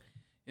Zenmato.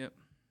 Yep.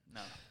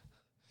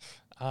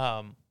 No.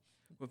 Um,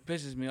 What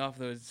pisses me off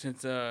though is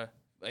since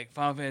like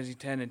Final Fantasy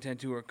X and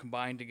X-2 are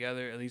combined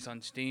together, at least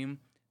on Steam,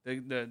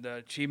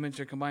 the achievements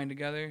are combined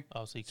together.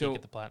 oh, so you can't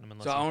get the platinum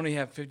unless So I only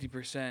have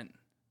 50%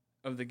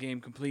 of the game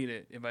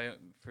completed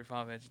for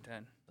Final Fantasy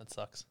X. that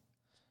sucks.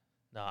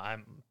 No,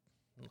 I'm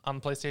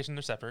on PlayStation.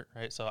 They're separate,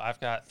 right? So I've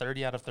got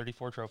 30 out of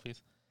 34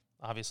 trophies.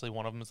 Obviously,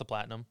 one of them is the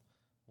platinum.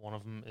 One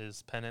of them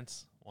is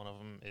penance. One of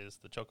them is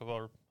the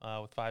chocobo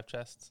with 5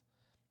 chests,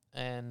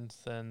 and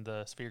then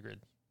the sphere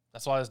grid.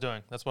 That's what I was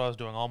doing. That's what I was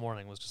doing all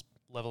morning, was just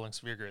leveling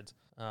sphere grids.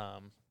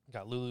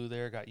 Got Lulu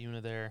there, got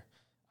Yuna there.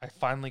 I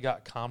finally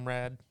got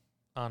Comrade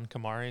on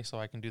Kamari, so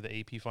I can do the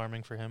AP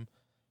farming for him.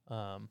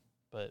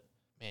 But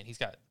man,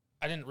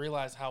 I didn't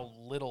realize how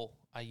little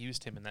I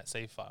used him in that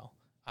save file.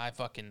 I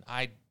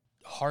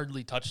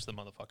hardly touched the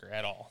motherfucker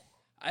at all.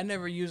 I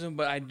never use him,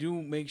 but I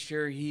do make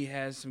sure he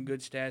has some good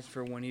stats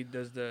for when he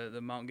does the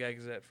Mount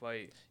Gagazet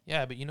fight.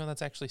 Yeah, but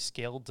that's actually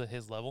scaled to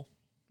his level.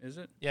 Is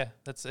it? Yeah,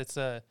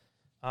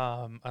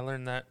 I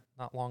learned that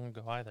not long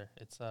ago either.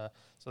 It's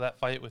so that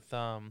fight with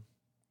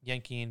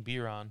Yankee and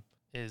Biron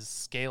is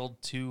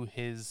scaled to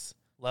his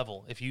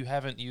level. If you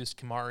haven't used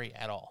Kamari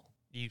at all,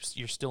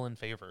 you're still in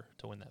favor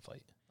to win that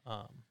fight.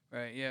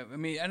 Right, yeah. I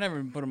mean, I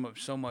never put him up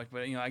so much,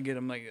 but, I get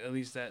him, like, at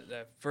least that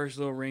first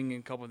little ring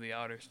and a couple of the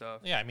outer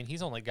stuff. Yeah, I mean,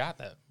 he's only got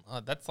that.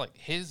 That's like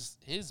his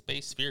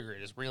base sphere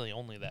grid is really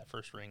only that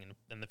first ring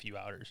and the few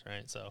outers,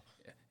 right? So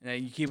yeah.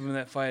 And you keep him in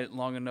that fight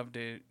long enough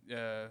to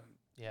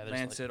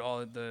lance like, it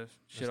all the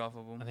shit off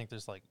of him. I think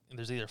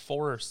there's either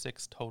 4 or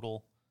 6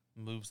 total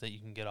moves that you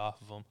can get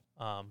off of him,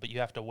 but you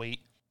have to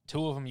wait.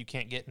 2 of them you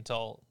can't get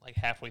until, like,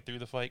 halfway through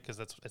the fight because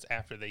it's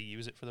after they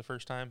use it for the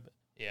first time. But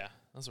yeah,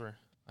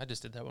 I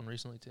just did that one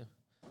recently, too.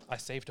 I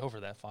saved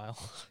over that file.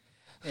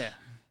 Yeah.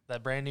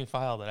 That brand new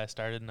file that I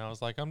started, and I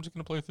was like, I'm just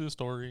going to play through the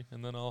story,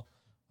 and then I'll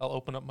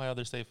open up my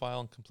other save file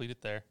and complete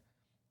it there.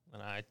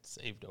 And I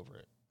saved over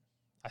it.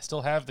 I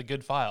still have the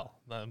good file.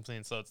 I'm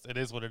saying, so it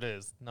is what it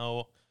is.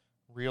 No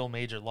real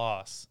major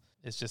loss.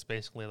 It's just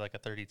basically like a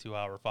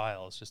 32-hour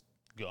file. It's just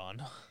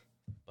gone.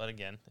 But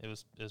again, it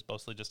was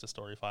mostly just a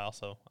story file,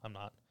 so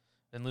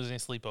didn't lose any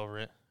sleep over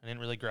it. I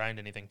didn't really grind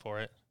anything for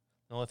it.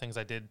 The only things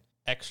I did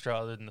extra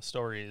other than the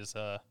story is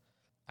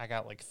I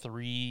got like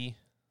 3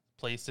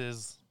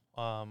 places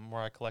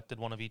where I collected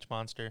one of each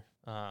monster,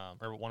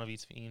 or one of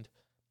each fiend.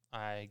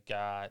 I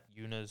got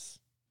Yuna's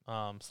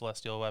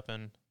celestial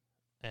weapon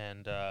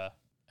and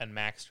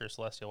maxed her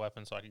celestial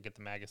weapon so I could get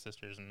the Magus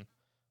sisters and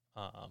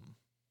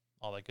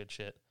all that good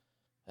shit.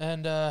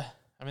 And I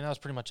mean, that was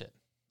pretty much it.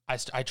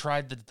 I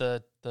tried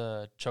the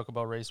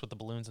chocobo race with the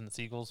balloons and the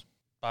seagulls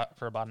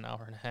for about an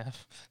hour and a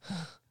half,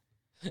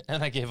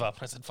 and I gave up.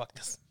 I said, "Fuck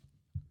this."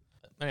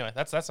 But anyway,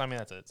 that's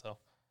it. So,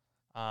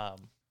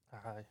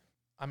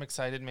 I'm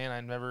excited, man.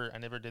 I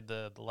never did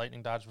the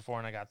lightning dodge before,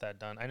 and I got that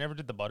done. I never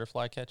did the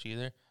butterfly catch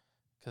either,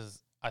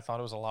 because I thought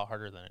it was a lot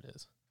harder than it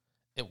is.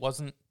 It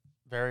wasn't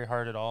very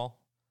hard at all.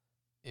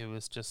 It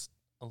was just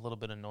a little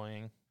bit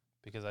annoying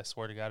because I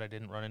swear to God I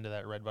didn't run into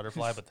that red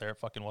butterfly, but there it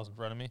fucking was in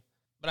front of me.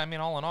 But I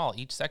mean, all in all,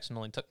 each section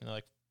only took me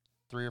like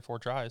 3 or 4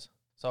 tries.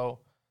 So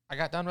I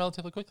got done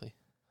relatively quickly.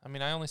 I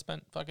mean, I only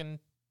spent fucking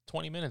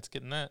 20 minutes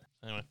getting that.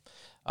 Anyway,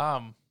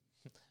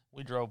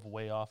 we drove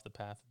way off the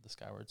path of the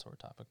Skyward Sword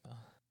topic, though.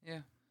 Yeah.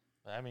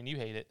 But, I mean, you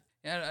hate it.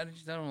 Yeah,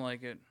 I don't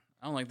like it.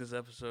 I don't like this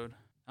episode.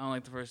 I don't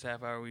like the first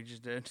half hour we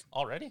just did.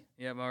 Already?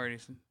 Yeah, I'm already.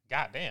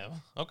 God damn.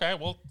 Okay,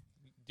 well,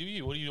 do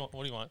you? What do you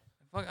want?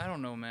 Fuck, I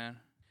don't know, man.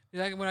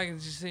 When I can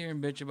just sit here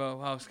and bitch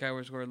about how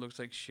Skyward Sword looks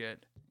like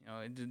shit.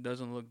 It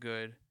doesn't look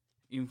good.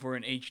 Even for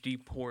an HD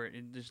port,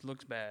 it just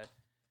looks bad.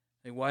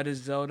 Like, why does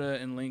Zelda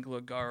and Link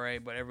look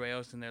alright, but everybody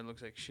else in there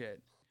looks like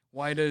shit?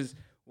 Why does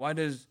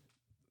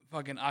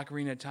fucking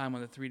Ocarina of Time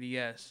on the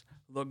 3DS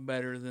look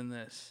better than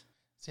this?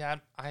 See,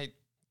 I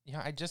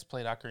just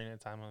played Ocarina of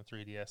Time on the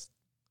 3DS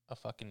a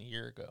fucking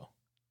year ago,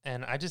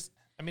 and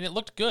it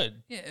looked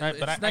good. Yeah, right?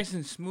 It's nice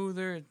and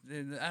smoother. I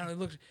don't know. It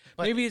looks.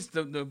 Maybe it's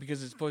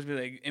because it's supposed to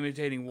be like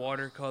imitating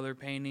watercolor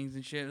paintings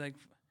and shit. Like,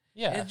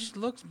 yeah, it just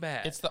looks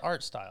bad. It's the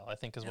art style, I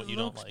think, is what you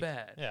don't like. It looks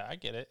bad. Yeah, I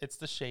get it. It's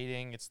the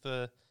shading. It's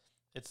the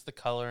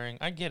coloring.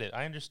 I get it.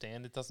 I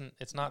understand.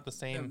 It's not the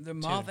same. The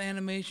mouth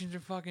animations are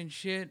fucking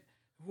shit.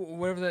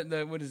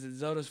 Whatever what is it?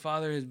 Zelda's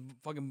father, his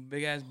fucking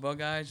big ass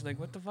bug eyes. Like,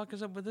 what the fuck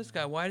is up with this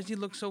guy? Why does he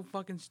look so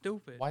fucking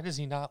stupid? Why does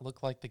he not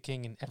look like the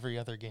king in every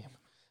other game?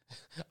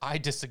 I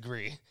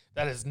disagree.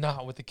 That is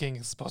not what the king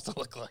is supposed to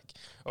look like.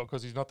 Oh,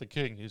 because he's not the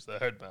king. He's the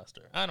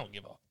headmaster. I don't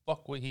give a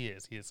fuck what he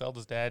is. He is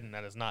Zelda's dad, and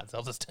that is not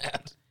Zelda's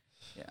dad.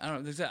 Yeah, I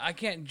don't know. I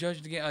can't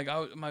judge the game. Like,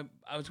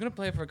 I was gonna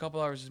play it for a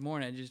couple hours this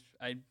morning.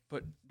 I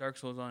put Dark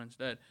Souls on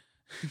instead.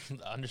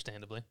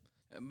 Understandably.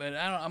 But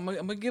I'm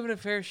gonna give it a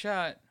fair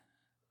shot.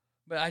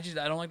 But I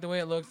don't like the way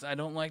it looks. I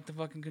don't like the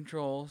fucking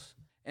controls.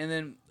 And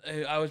then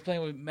I was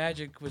playing with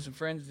Magic with some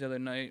friends the other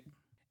night,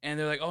 and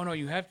they're like, "Oh no,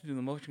 you have to do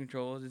the motion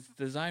controls. It's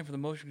designed for the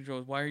motion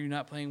controls. Why are you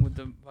not playing with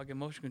the fucking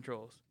motion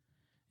controls?"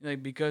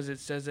 Like, because it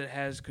says it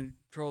has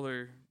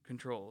controller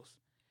controls,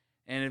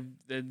 and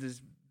if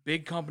this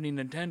big company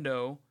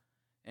Nintendo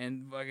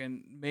and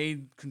fucking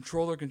made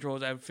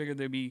controls, I figured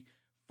they'd be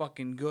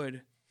fucking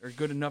good or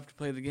good enough to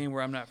play the game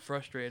where I'm not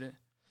frustrated.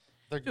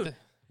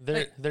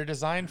 They're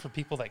designed for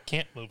people that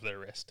can't move their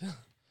wrist.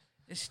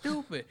 It's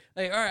stupid.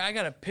 Like, all right, I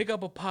gotta pick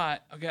up a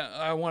pot. Okay,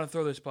 I want to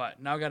throw this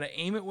pot. Now I gotta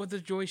aim it with the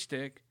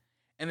joystick,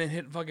 and then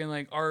hit fucking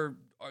like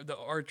the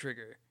R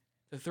trigger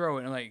to throw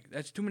it. And like,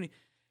 that's too many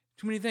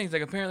things.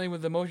 Like, apparently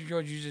with the motion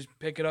controls, you just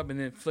pick it up and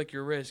then flick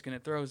your wrist and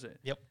it throws it.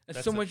 Yep,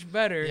 that's so much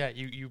better. Yeah,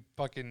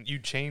 you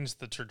change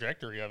the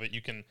trajectory of it.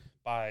 You can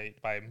by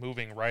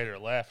moving right or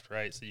left,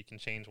 right? So you can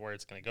change where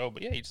it's gonna go.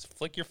 But yeah, you just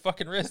flick your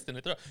fucking wrist and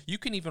it throw. You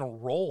can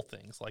even roll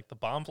things like the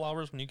bomb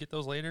flowers when you get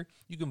those later.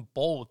 You can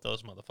bowl with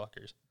those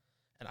motherfuckers.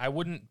 And I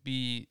wouldn't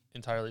be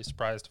entirely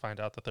surprised to find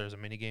out that there's a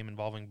minigame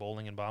involving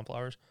bowling and bomb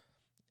flowers.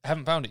 I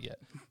haven't found it yet,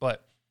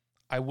 but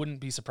I wouldn't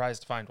be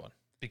surprised to find one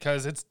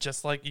because it's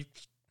just like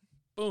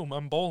boom,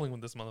 I'm bowling with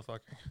this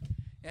motherfucker.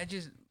 Yeah,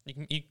 you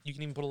can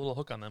even put a little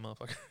hook on that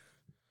motherfucker.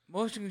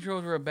 Motion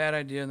controls were a bad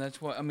idea, and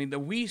that's why the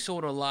Wii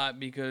sold a lot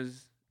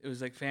because it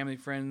was like family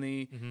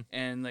friendly,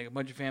 and like a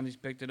bunch of families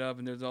picked it up,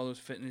 and there's all those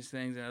fitness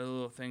things and other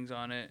little things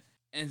on it,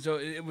 and so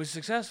it was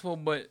successful.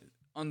 But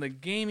on the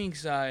gaming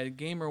side,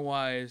 gamer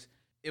wise,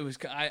 it was,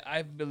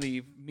 I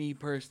believe, me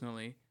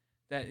personally,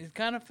 that it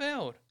kind of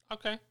failed.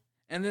 Okay.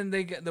 And then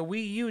the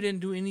Wii U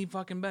didn't do any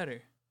fucking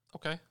better.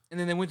 Okay. And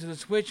then they went to the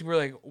Switch and we're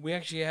like, we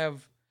actually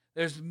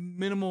there's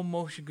minimal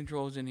motion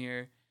controls in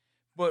here,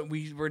 but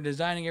we're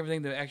designing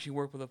everything to actually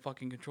work with a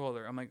fucking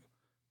controller. I'm like,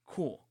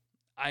 cool.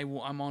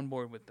 I'm on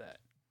board with that.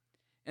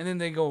 And then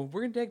they go,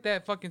 we're going to take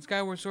that fucking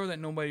Skyward Sword that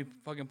nobody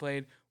fucking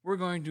played. We're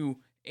going to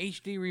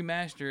HD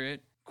remaster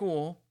it.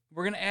 Cool.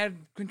 We're going to add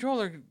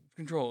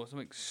controls. I'm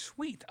like,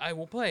 sweet, I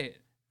will play it.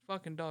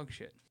 Fucking dog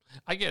shit.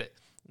 I get it.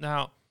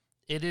 Now,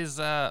 it is,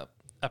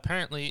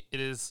 apparently, it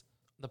is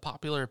the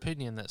popular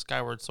opinion that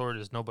Skyward Sword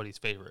is nobody's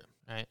favorite,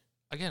 right?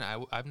 Again,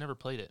 I've never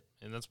played it,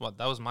 and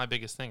that was my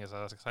biggest thing, is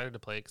I was excited to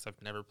play it because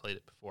I've never played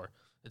it before.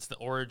 It's the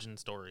origin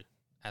story,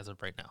 as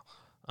of right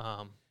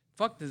now.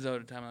 Fuck the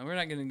Zelda timeline. We're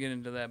not going to get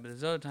into that, but the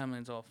Zelda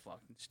timeline's all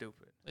fucking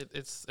stupid.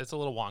 It's a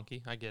little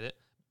wonky, I get it.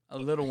 A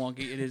little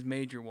wonky. It is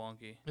major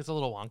wonky. It's a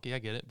little wonky, I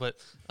get it, but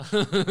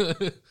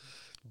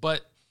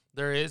but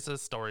there is a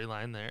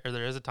storyline there, or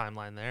there is a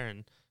timeline there,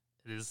 and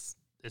it's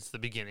the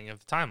beginning of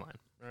the timeline,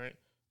 right?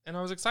 And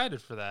I was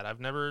excited for that.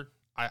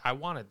 I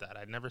wanted that.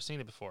 I'd never seen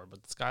it before,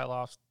 but the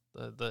Skyloft,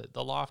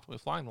 the loft,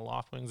 flying the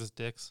loft wings is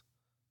dicks.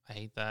 I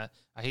hate that.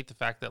 I hate the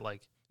fact that,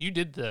 like, did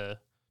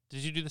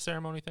you do the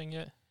ceremony thing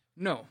yet?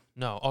 No.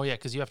 Oh yeah,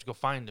 because you have to go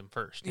find him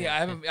first. Yeah, I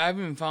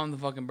haven't even found the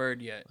fucking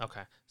bird yet.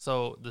 Okay,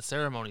 so the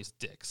ceremony's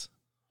dicks,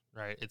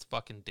 right? It's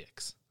fucking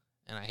dicks,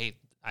 and I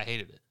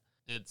hated it.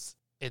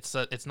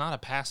 It's not a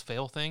pass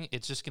fail thing.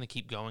 It's just gonna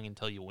keep going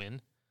until you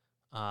win.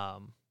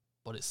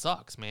 But it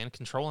sucks, man.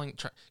 Controlling,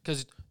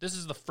 because this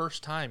is the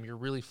first time you're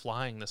really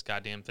flying this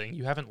goddamn thing.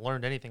 You haven't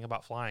learned anything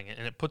about flying it,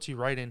 and it puts you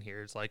right in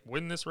here. It's like,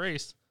 win this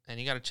race, and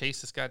you got to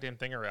chase this goddamn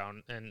thing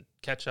around and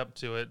catch up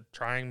to it.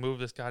 Try and move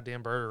this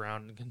goddamn bird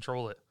around and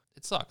control it.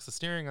 It sucks. The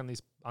steering on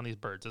these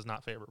birds is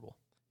not favorable.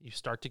 You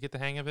start to get the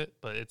hang of it,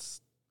 but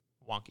it's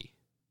wonky.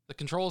 The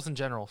controls in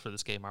general for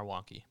this game are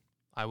wonky.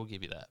 I will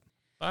give you that.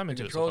 But I'm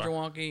into it so far. The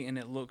controls are wonky, and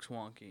it looks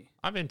wonky.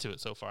 I'm into it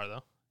so far,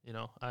 though. You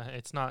know,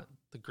 it's not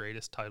the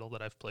greatest title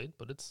that I've played,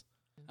 but it's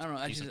I don't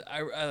know. decent.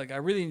 I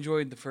really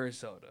enjoyed the first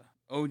Zelda,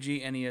 OG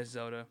NES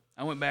Zelda.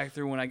 I went back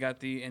through when I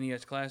got the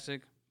NES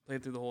Classic,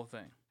 played through the whole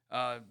thing.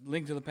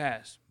 Link to the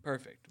Past,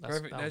 perfect.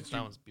 That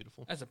one's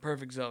beautiful. That's a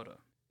perfect Zelda.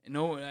 And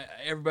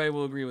everybody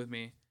will agree with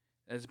me.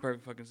 That's a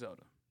perfect fucking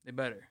Zelda. They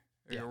better.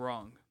 Or you're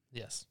wrong.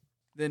 Yes.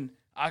 Then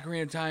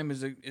Ocarina of Time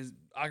is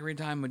Ocarina of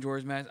Time,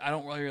 Majora's Mask. I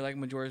don't really like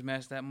Majora's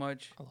Mask that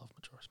much. I love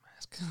Majora's Mask.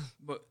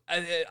 But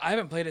I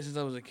haven't played it since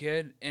I was a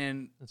kid,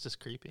 and it's just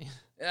creepy.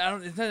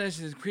 It's not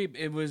necessarily creep.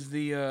 It was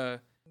the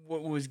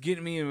what was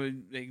getting me and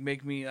would like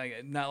make me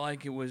like not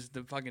like it was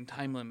the fucking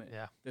time limit.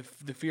 Yeah.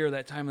 The fear of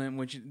that time limit,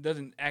 which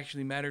doesn't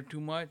actually matter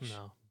too much.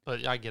 No,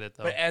 but I get it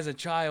though. But as a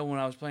child, when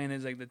I was playing,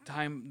 it's like the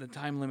time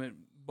limit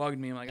bugged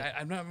me. I'm like,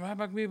 I'm not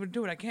going to be able to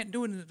do it. I can't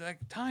do it in the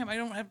time. I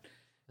don't have.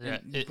 Yeah,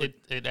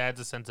 it adds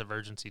a sense of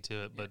urgency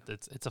to it, but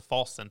it's a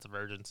false sense of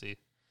urgency.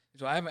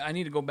 So I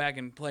need to go back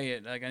and play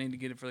it. Like I need to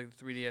get it for like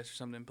the 3DS or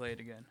something and play it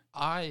again.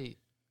 I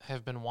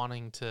have been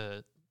wanting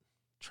to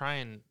try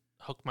and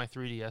hook my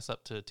 3DS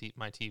up to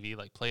my TV,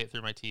 like play it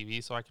through my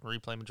TV so I can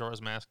replay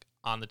Majora's Mask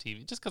on the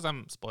TV, just because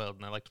I'm spoiled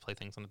and I like to play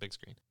things on the big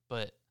screen.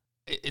 But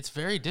it's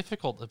very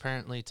difficult,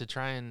 apparently, to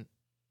try and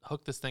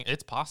hook this thing.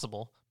 It's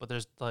possible, but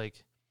there's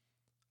like,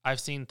 I've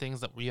seen things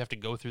that where you have to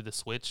go through the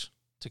Switch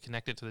to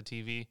connect it to the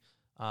TV.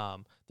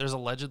 There's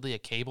allegedly a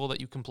cable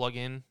that you can plug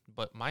in,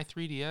 but my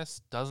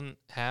 3DS doesn't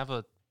have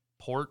a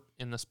port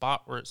in the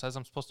spot where it says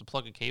I'm supposed to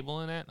plug a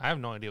cable in it. I have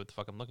no idea what the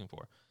fuck I'm looking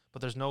for,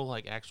 but there's no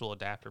like actual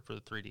adapter for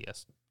the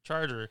 3DS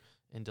charger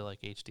into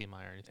like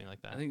HDMI or anything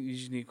like that. I think you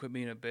just need to quit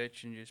being a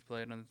bitch and just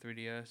play it on the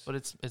 3DS. But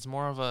it's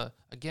more of a,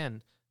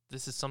 again,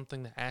 this is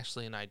something that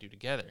Ashley and I do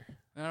together.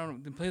 I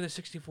don't know. Play the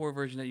 64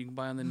 version that you can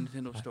buy on the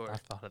Nintendo store.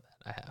 I've thought of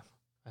that.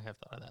 I have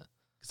thought of that.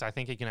 because I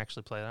think you can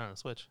actually play that on the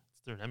Switch.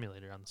 It's through an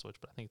emulator on the Switch,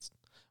 but I think it's,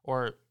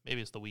 or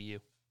maybe it's the Wii U.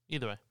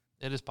 Either way,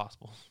 it is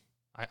possible.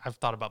 I've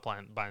thought about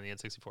buying the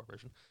N64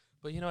 version.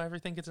 But,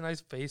 everything gets a nice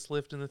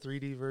facelift in the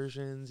 3D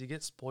versions. You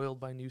get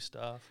spoiled by new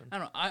stuff. I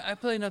don't know. I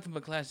play nothing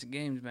but classic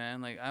games,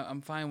 man. Like,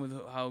 I'm fine with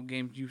how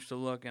games used to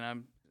look,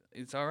 and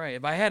it's all right.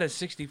 If I had a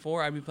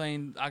 64, I'd be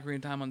playing Ocarina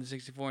of Time on the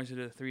 64 instead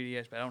of the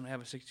 3DS, but I don't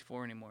have a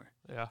 64 anymore.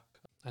 Yeah.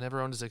 I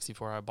never owned a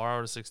 64. I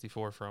borrowed a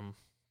 64 from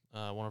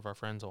one of our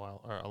friends a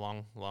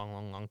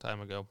long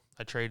time ago.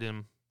 I traded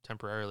him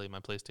temporarily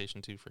my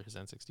PlayStation 2 for his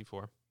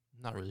N64.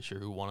 I'm not really sure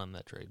who won on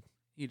that trade.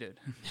 He did.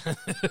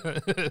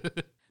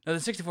 No, the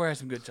 64 has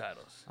some good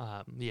titles.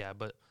 Yeah,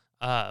 but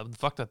the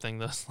fucked up thing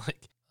though is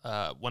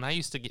when I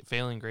used to get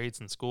failing grades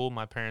in school,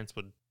 my parents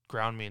would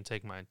ground me and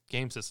take my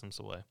game systems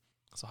away.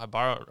 So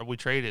we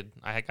traded.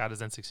 I got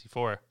his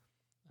N64, and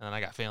then I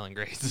got failing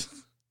grades.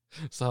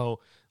 So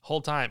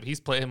whole time he's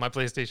playing my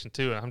PlayStation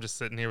 2, and I'm just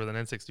sitting here with an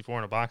N64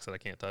 in a box that I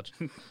can't touch.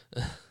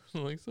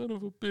 I'm like, son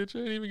of a bitch, I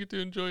didn't even get to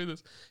enjoy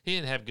this. He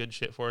didn't have good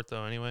shit for it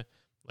though. Anyway,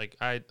 he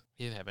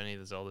didn't have any of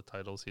the Zelda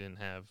titles. He didn't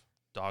have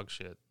dog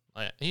shit.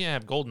 He didn't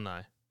have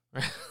GoldenEye.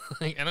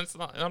 Right? And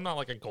I'm not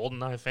like a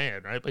GoldenEye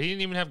fan, right? But he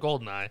didn't even have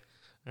GoldenEye.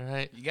 All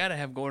right. You gotta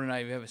have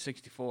GoldenEye if you have a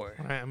 64.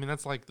 Right. I mean,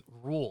 that's like the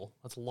rule.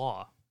 That's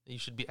law. You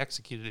should be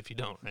executed if you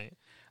don't, right?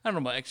 I don't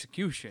know about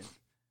execution.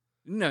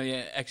 No,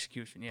 yeah,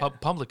 execution. Yeah.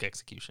 Public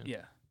execution.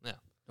 Yeah. Yeah.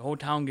 The whole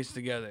town gets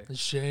together.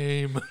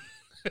 Shame.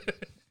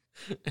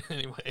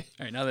 Anyway.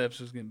 All right, now the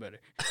episode's getting better.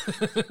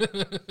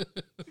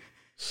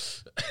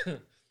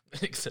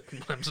 Except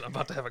when I'm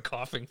about to have a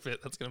coughing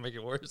fit. That's gonna make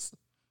it worse.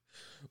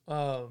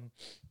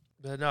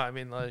 But no, I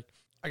mean,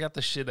 I got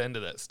the shit end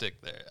of that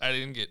stick there. I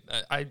didn't get.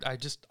 I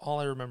just all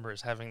I remember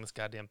is having this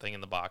goddamn thing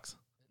in the box,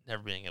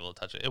 never being able to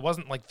touch it. It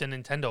wasn't like the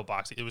Nintendo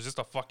box. It was just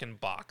a fucking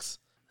box,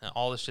 and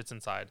all the shit's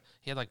inside.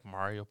 He had like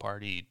Mario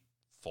Party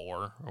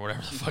 4 or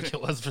whatever the fuck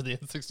it was for the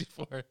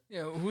N64.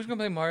 Yeah, who's gonna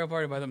play Mario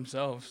Party by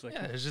themselves?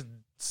 Yeah, it's just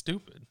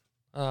stupid.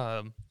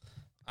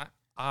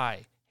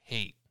 I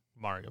hate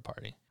Mario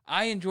Party.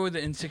 I enjoy the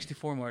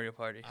N64 Mario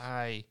Party.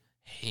 I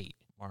hate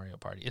Mario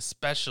Party,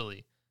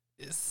 especially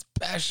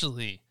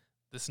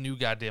this new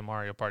goddamn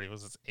Mario Party.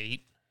 Was it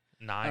 8,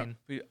 9?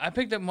 I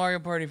picked up Mario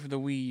Party for the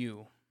Wii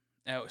U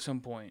at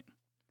some point,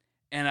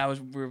 and I was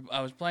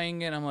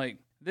playing it. And I'm like,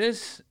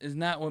 this is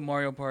not what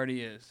Mario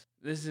Party is.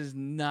 This is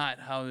not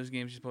how this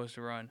game's supposed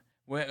to run.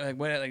 I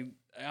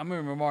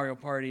remember Mario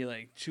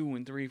Party 2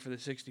 and 3 for the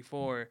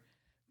 64.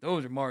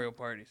 Those are Mario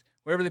Parties.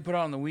 Whatever they put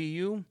out on the Wii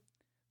U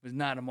was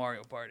not a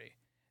Mario Party.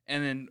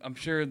 And then I'm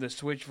sure the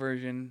Switch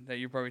version that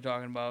you're probably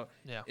talking about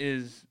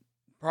is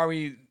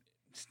probably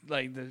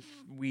like the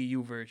Wii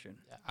U version.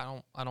 Yeah,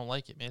 I don't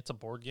like it, man. It's a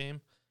board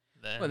game.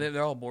 Well,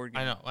 they're all board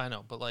games. I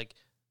know, but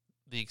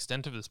the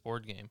extent of this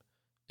board game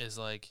is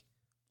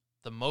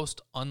the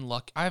most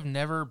unlucky. I've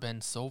never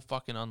been so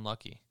fucking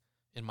unlucky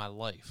in my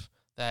life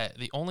that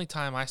the only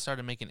time I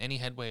started making any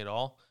headway at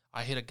all,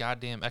 I hit a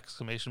goddamn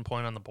exclamation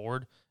point on the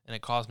board, and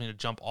it caused me to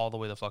jump all the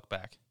way the fuck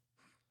back.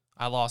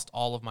 I lost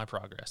all of my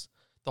progress.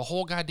 The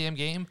whole goddamn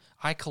game,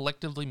 I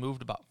collectively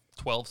moved about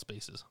 12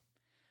 spaces.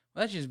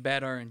 Well, that's just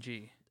bad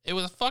RNG. It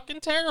was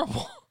fucking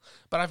terrible.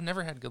 But I've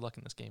never had good luck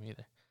in this game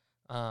either.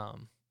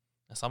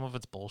 Some of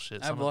it's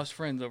bullshit. I've lost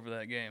friends over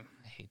that game.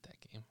 I hate that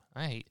game.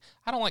 I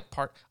don't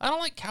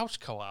like couch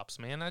co-ops,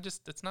 man.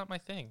 It's not my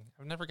thing.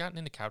 I've never gotten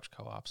into couch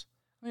co-ops.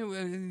 I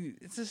mean,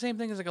 it's the same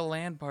thing as like a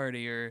LAN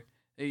party or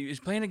it's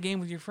playing a game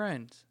with your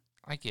friends.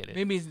 I get it.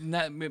 Maybe it's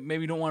not.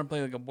 Maybe you don't want to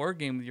play like a board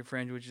game with your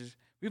friends, which is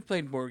we've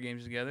played board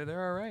games together.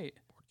 They're all right.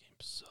 Board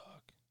games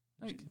suck.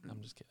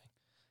 I'm just kidding.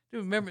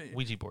 Dude, remember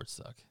Ouija boards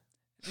suck.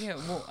 Yeah,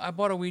 well, I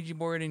bought a Ouija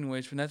board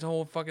anyways, and that's a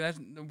whole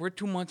fucking. We're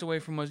 2 months away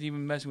from us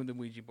even messing with the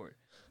Ouija board.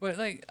 But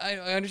I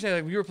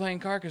understand. We were playing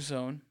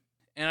Carcassonne,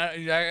 and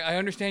I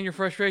understand your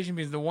frustration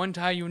because the one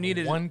tile you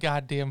needed one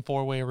goddamn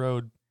 4-way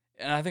road.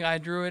 And I think I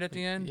drew it at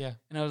the end. Yeah.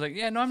 And I was like,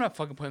 yeah, no, I'm not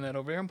fucking putting that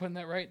over there. I'm putting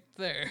that right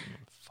there.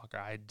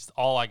 Fucker,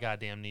 all I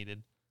goddamn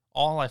needed.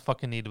 All I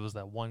fucking needed was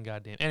that one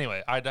goddamn.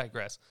 Anyway, I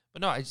digress.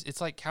 But no, it's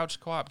like couch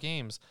co-op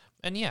games,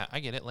 and yeah, I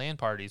get it, LAN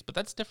parties, but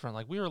that's different.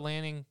 Like we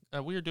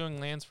were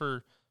doing LANs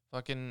for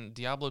fucking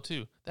Diablo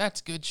 2.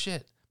 That's good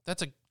shit.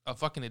 That's a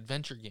fucking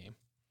adventure game,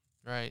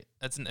 right?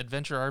 That's an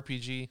adventure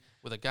RPG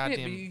with a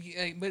goddamn.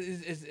 Yeah, but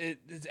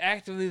it's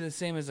actively the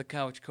same as a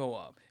couch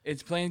co-op.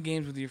 It's playing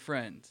games with your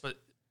friends. But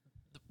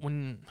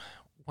when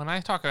I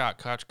talk about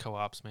couch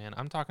co-ops, man,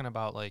 I'm talking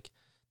about like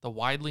the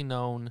widely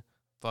known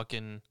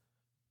fucking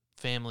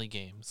family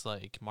games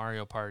like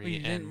Mario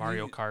Party and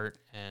Mario Kart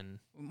and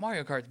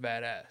Mario Kart's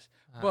badass.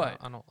 But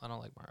I don't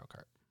like Mario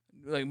Kart.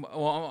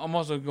 I'm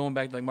also going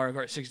back to like Mario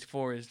Kart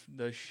 64 is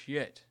the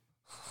shit.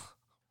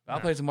 I'll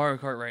play some Mario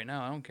Kart right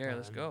now. I don't care.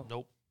 Let's go.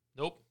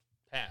 Nope.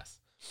 Pass.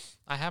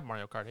 I have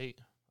Mario Kart 8.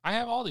 I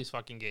have all these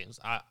fucking games.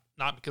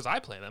 Not because I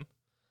play them,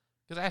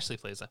 because Ashley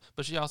plays them.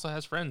 But she also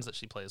has friends that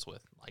she plays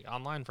with, like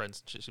online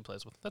friends she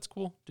plays with. That's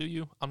cool. Do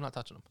you? I'm not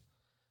touching them.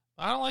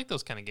 I don't like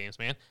those kind of games,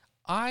 man.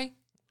 All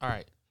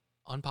right.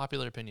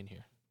 Unpopular opinion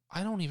here.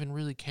 I don't even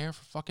really care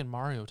for fucking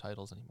Mario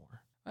titles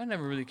anymore. I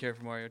never really cared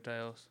for Mario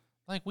titles.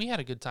 Like, we had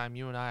a good time,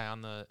 you and I,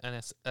 on the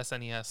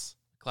SNES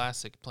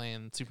Classic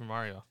playing Super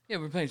Mario. Yeah,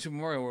 we're playing Super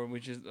Mario World,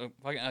 which is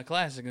a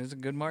classic, and it's a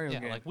good Mario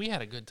game. Yeah, like, we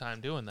had a good time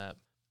doing that.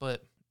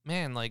 But,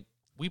 man, like,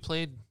 we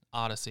played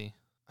Odyssey.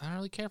 I don't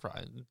really care for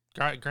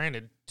it.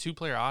 Granted,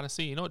 2-player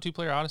Odyssey. You know what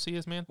 2-player Odyssey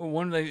is, man? Well,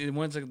 one's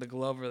like the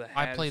glove or the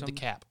hat. I played the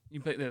cap.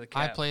 You played the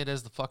cap. I played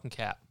as the fucking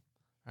cap.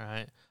 All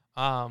right.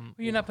 Well,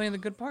 you're not playing the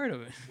good part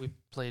of it. We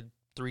played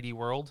 3D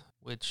World,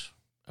 which,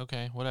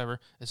 okay,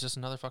 whatever. It's just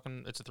another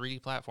it's a 3D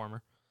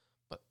platformer.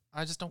 But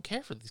I just don't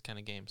care for these kind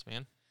of games,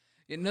 man.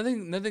 Yeah,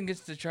 nothing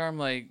gets the charm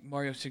like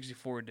Mario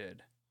 64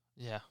 did.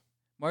 Yeah.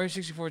 Mario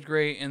 64 is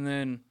great, and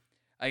then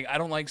I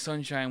don't like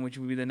Sunshine, which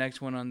would be the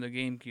next one on the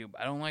GameCube.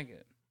 I don't like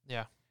it.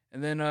 Yeah.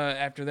 And then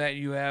after that,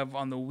 you have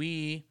on the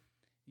Wii,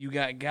 you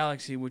got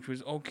Galaxy, which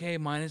was okay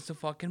minus the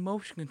fucking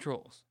motion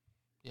controls.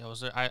 Yeah,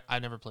 I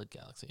never played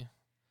Galaxy.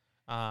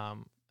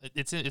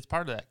 It's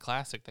part of that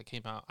classic that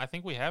came out. I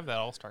think we have that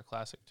All-Star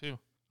Classic too.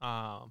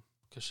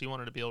 Because she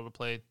wanted to be able to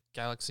play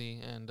Galaxy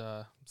and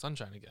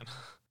Sunshine again.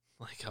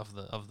 Like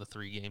of the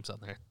 3 games on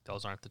there,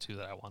 those aren't the 2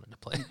 that I wanted to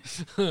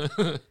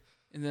play.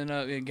 And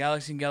then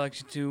Galaxy and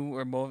Galaxy 2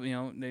 are both,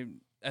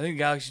 I think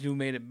Galaxy 2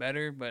 made it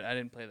better, but I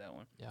didn't play that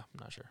one. Yeah, I'm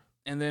not sure.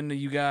 And then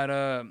you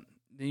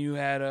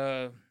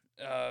had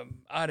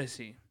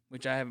Odyssey,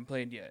 which I haven't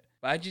played yet.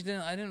 But I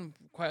didn't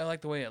quite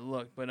like the way it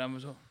looked, but I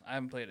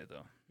haven't played it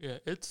though. Yeah,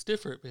 it's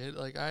different, man.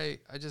 Like I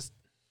just,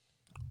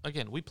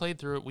 again, we played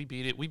through it, we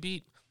beat it,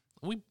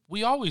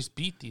 we always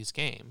beat these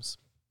games,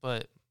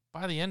 but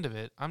by the end of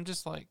it, I'm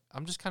just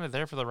kind of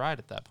there for the ride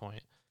at that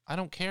point. I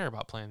don't care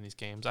about playing these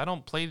games. I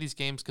don't play these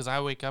games because I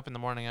wake up in the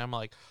morning and I'm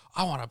like,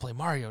 I want to play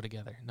Mario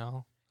together.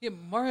 No. Yeah,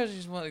 Mario's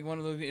just one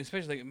of those,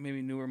 especially like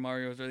maybe newer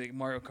Marios or like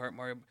Mario Kart,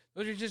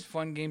 Those are just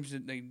fun games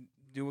that they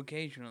do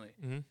occasionally.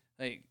 Mm-hmm.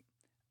 Like,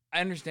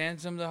 I understand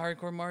some of the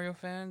hardcore Mario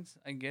fans.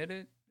 I get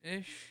it,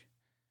 ish.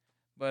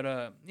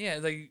 But yeah,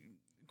 like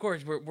of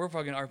course we're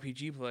fucking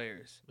RPG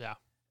players. Yeah.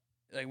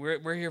 Like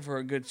we're here for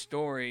a good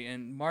story,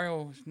 and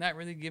Mario's not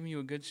really giving you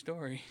a good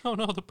story. Oh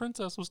no, the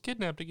princess was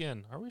kidnapped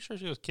again. Are we sure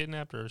she was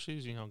kidnapped, or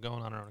she's going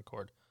on her own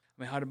accord?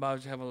 I mean, how did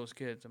Bowser have all those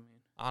kids? I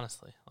mean,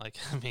 honestly, like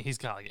he's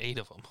got like 8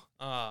 of them.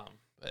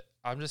 But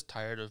I'm just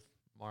tired of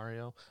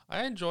Mario.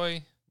 I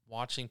enjoy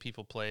watching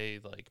people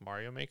play like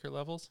Mario Maker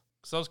levels,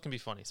 because those can be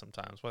funny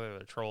sometimes. Whether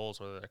they're trolls,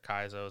 whether they're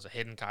Kaizos, a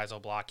hidden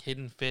Kaizo block,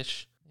 hidden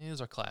fish.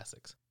 These are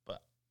classics.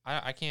 But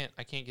I can't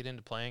get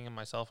into playing them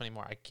myself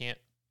anymore.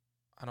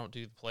 I don't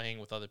do the playing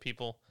with other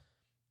people.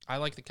 I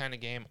like the kind of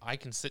game I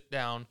can sit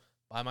down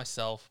by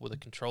myself with a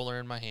controller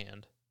in my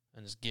hand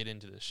and just get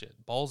into this shit.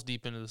 Balls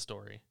deep into the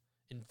story.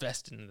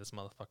 Invest into this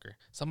motherfucker.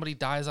 Somebody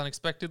dies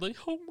unexpectedly.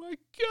 Oh my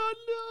god,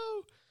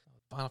 no!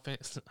 Final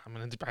Fantasy.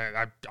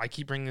 I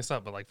keep bringing this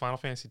up, but like Final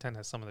Fantasy X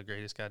has some of the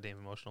greatest goddamn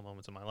emotional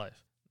moments in my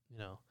life.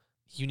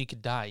 Uni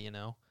could die.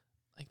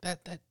 Like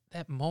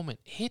that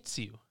moment hits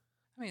you.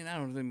 I mean, I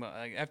don't think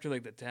like after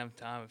like the 10th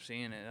time of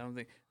seeing it, I don't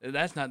think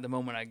that's not the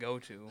moment I go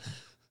to.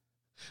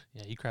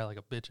 Yeah, you cry like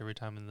a bitch every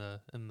time in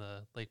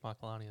the Lake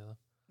Macalania, though.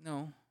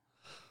 No,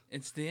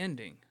 it's the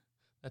ending.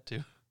 That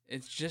too.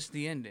 It's just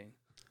the ending.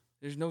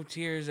 There's no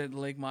tears at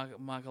Lake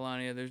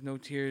Macalania. There's no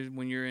tears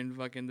when you're in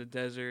fucking the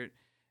desert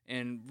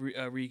and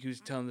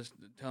Riku's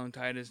telling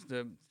Titus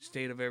the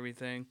state of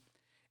everything.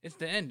 It's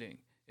the ending.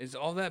 It's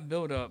all that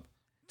build up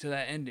to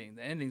that ending.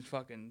 The ending's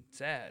fucking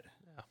sad.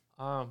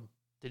 Yeah.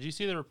 Did you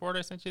see the report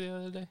I sent you the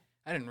other day?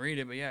 I didn't read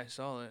it, but yeah, I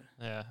saw it.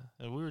 Yeah,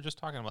 we were just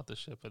talking about this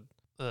shit, but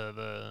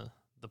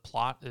the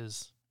plot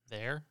is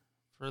there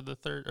for the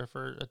third or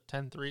for a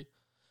 10-3.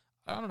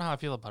 I don't know how I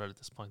feel about it at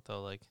this point,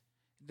 though. Like,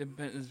 it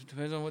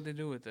depends on what they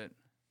do with it.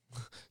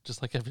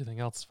 Just like everything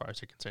else, as far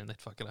as you're concerned, they'd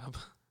fuck it up.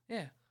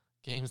 Yeah.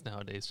 Games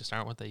nowadays just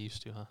aren't what they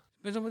used to, huh?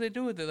 Depends on what they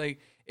do with it. Like,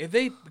 if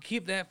they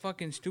keep that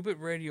fucking stupid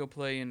radio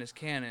play in as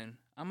canon,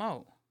 I'm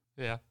out.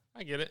 Yeah,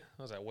 I get it.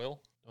 What was that,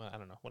 Will? I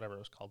don't know. Whatever it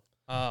was called.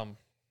 I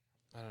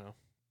don't know.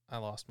 I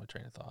lost my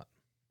train of thought.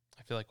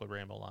 I feel like we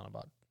rambled on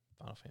about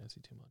Final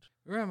Fantasy too much.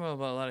 We ramble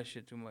about a lot of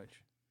shit too much.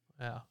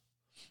 Yeah.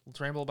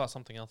 Let's ramble about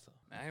something else,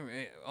 though.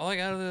 All I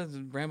got is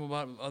ramble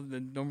about the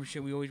normal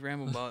shit we always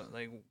ramble about,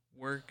 like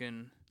work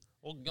and...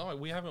 Well, no,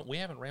 we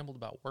haven't rambled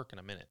about work in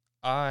a minute.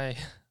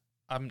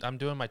 I'm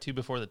doing my 2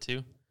 before the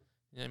 2.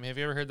 Have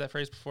you ever heard that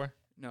phrase before?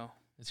 No.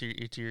 It's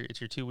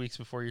your 2 weeks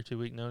before your 2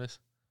 week notice.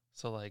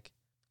 So like,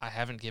 I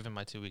haven't given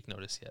my 2 week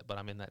notice yet, but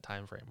I'm in that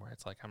time frame where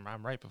it's like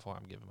I'm right before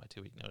I'm giving my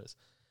 2 week notice.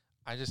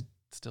 I just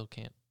still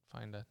can't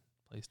find a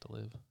place to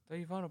live. So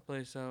you found a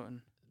place out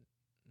and...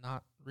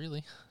 Not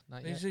really.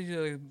 Not yet. You said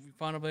you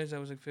found a place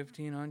that was like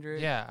 1,500?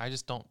 Yeah, I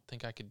just don't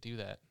think I could do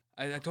that.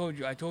 I told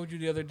you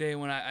the other day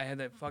when I had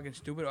that fucking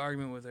stupid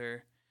argument with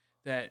her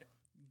that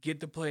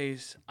get the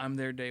place, I'm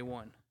there day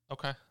one.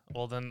 Okay.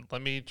 Well, then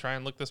let me try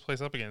and look this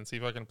place up again and see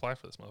if I can apply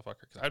for this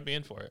motherfucker, because I'd be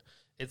in for it.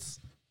 It's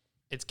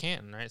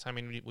Canton, right? So, I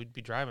mean, we'd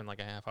be driving like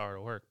a half hour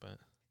to work, but...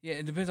 Yeah,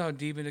 it depends how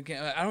deep into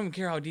Canton. I don't even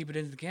care how deep it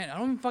is to Canton. I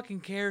don't even fucking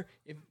care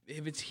if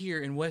it's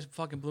here in West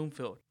fucking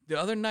Bloomfield. The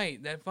other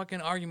night, that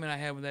fucking argument I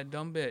had with that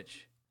dumb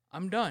bitch,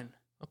 I'm done.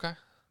 Okay.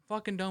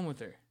 fucking done with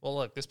her. Well,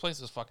 look, this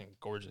place is fucking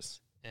gorgeous,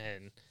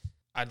 and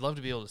I'd love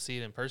to be able to see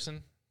it in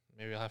person.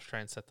 Maybe I'll have to try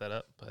and set that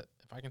up. But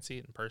if I can see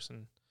it in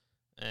person,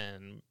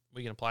 and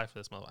we can apply for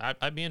this model,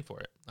 I'd be in for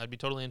it. I'd be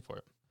totally in for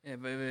it. Yeah,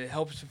 but if it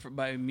helps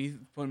by me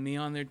putting me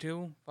on there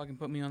too, fucking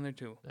put me on there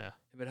too. Yeah.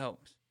 If it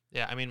helps.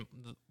 Yeah, I mean,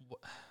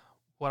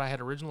 what I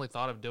had originally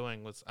thought of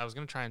doing was I was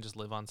going to try and just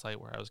live on site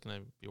where I was going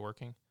to be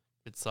working.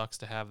 It sucks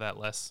to have that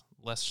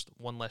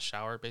one less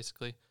shower,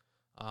 basically.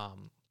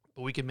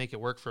 But we could make it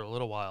work for a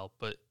little while.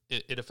 But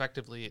it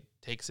effectively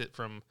takes it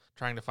from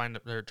trying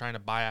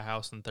to buy a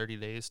house in 30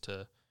 days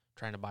to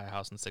trying to buy a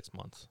house in 6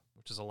 months,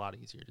 which is a lot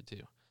easier to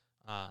do.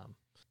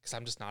 Because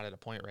I'm just not at a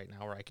point right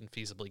now where I can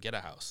feasibly get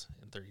a house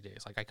in 30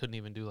 days. Like I couldn't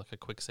even do like a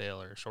quick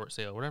sale or a short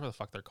sale, whatever the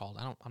fuck they're called.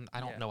 I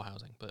don't know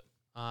housing, but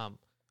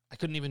I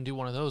couldn't even do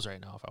one of those right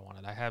now if I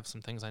wanted. I have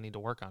some things I need to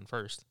work on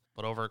first.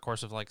 But over a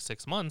course of like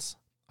 6 months,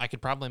 I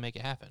could probably make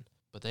it happen.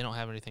 But they don't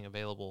have anything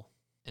available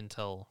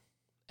until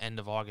end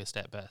of August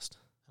at best.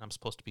 And I'm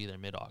supposed to be there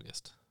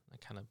mid-August.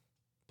 That kind of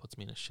puts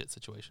me in a shit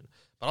situation.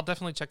 But I'll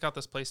definitely check out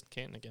this place in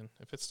Canton again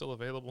if it's still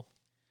available.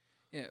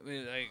 Yeah, I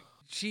mean,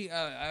 like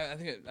I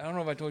think I don't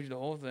know if I told you the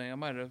whole thing. I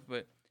might have,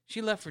 but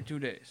she left for 2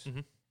 days,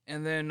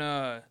 and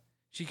then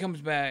she comes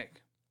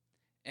back,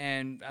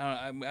 and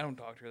I don't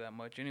talk to her that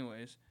much,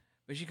 anyways.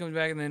 But she comes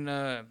back, and then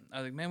I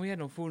was like, man, we had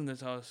no food in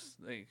this house.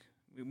 Like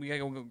we gotta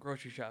go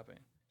grocery shopping.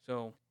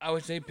 So I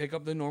would say pick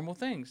up the normal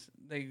things.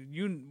 Like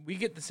we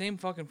get the same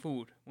fucking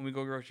food when we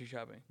go grocery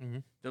shopping. Mm-hmm.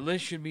 The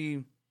list should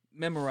be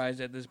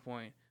memorized at this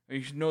point, or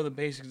you should know the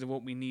basics of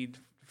what we need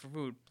for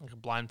food. I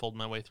could blindfold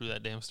my way through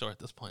that damn store at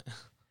this point.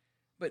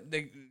 But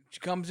she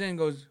comes in and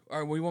goes, all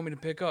right, what do you want me to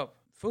pick up?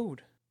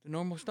 Food, the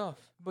normal stuff.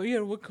 But yeah,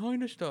 what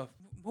kind of stuff?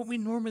 What we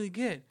normally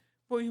get.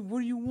 What do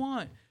you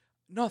want?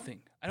 Nothing.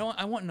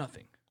 I want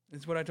nothing.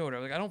 That's what I told her.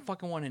 Like, I don't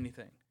fucking want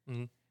anything.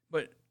 Mm-hmm.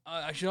 But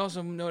I should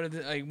also note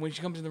that like when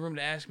she comes in the room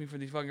to ask me for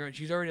these fucking,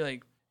 she's already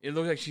like, it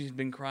looks like she's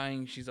been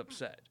crying. She's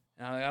upset.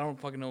 And I don't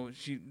fucking know.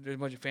 There's a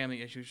bunch of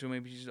family issues, so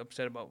maybe she's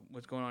upset about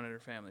what's going on in her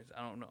family.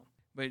 I don't know.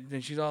 But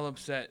then she's all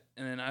upset,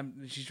 and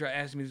then she's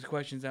asking me these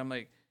questions. And I'm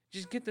like,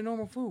 just get the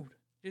normal food.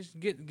 Just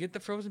get the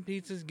frozen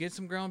pizzas, get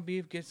some ground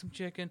beef, get some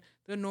chicken,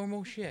 the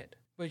normal shit.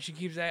 But she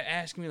keeps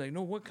asking me like,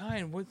 no, what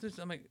kind? What's this?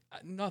 I'm like,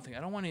 nothing. I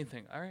don't want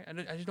anything. All right,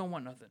 I just don't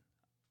want nothing.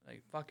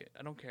 Like, fuck it.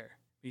 I don't care.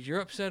 Because you're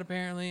upset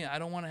apparently. I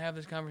don't want to have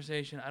this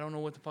conversation. I don't know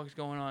what the fuck's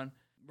going on.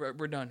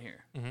 We're done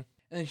here. Mm-hmm. And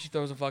then she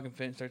throws a fucking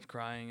fit and starts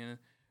crying. And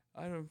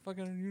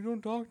you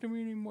don't talk to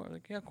me anymore.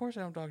 Like, yeah, of course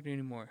I don't talk to you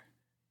anymore.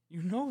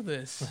 You know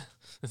this.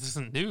 This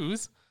isn't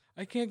news.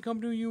 I can't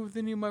come to you with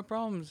any of my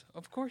problems.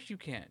 Of course you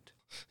can't.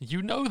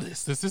 You know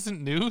this. This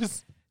isn't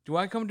news. Do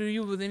I come to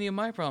you with any of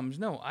my problems?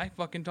 No, I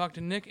fucking talk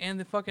to Nick and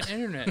the fucking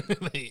internet.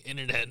 The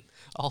internet.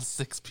 All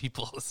 6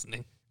 people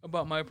listening.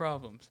 About my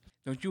problems.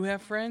 Don't you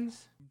have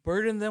friends?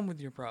 Burden them with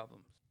your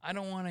problems. I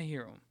don't want to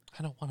hear them.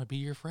 I don't want to be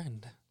your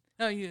friend.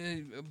 No,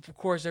 of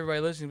course,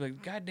 everybody listening is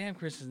like, God damn,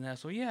 Chris is an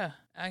asshole. Yeah,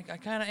 I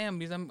kind of am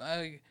because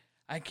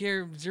I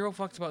care 0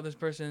 fucks about this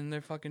person and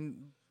their fucking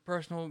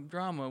personal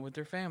drama with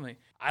their family.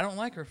 I don't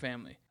like her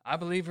family. I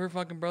believe her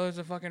fucking brother's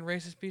a fucking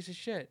racist piece of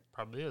shit.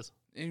 Probably is.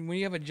 And when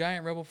you have a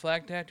giant rebel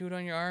flag tattooed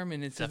on your arm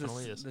and it says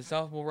the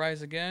South will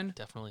rise again.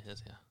 Definitely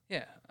is, yeah.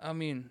 Yeah, I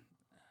mean,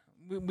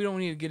 we don't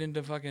need to get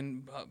into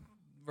fucking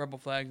rebel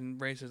flags and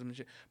racism and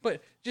shit.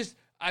 But just,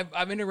 I've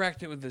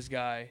interacted with this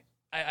guy.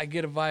 I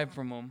get a vibe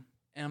from him.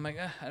 And I'm like,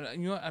 you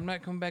know what? I'm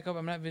not coming back up.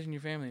 I'm not visiting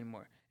your family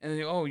anymore. And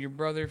then, your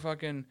brother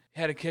fucking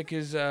had to kick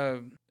his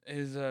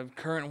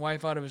current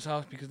wife out of his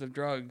house because of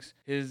drugs.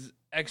 His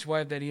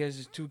ex-wife that he has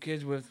his 2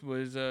 kids with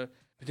was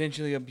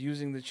potentially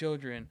abusing the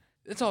children.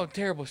 It's all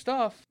terrible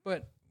stuff,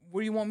 but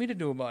what do you want me to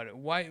do about it?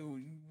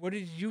 What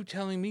is you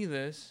telling me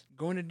this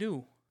going to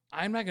do?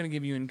 I'm not going to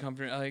give you any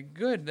comfort. Like,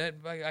 good,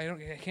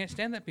 I can't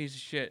stand that piece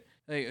of shit.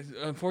 Like, it's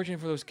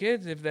unfortunate for those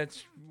kids if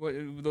that's what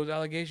those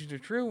allegations are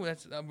true.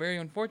 That's very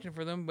unfortunate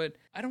for them, but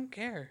I don't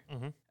care.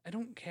 Mm-hmm. I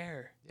don't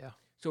care. Yeah.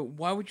 So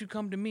why would you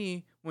come to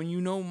me when you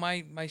know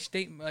my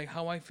state, like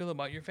how I feel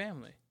about your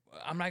family?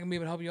 I'm not going to be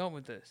able to help you out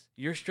with this.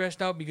 You're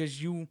stressed out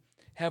because you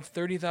have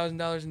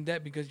 $30,000 in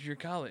debt because of your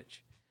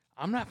college.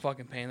 I'm not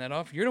fucking paying that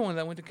off. You're the one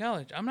that went to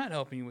college. I'm not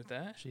helping you with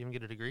that. She even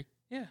get a degree?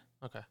 Yeah.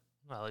 Okay.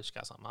 Well, at least she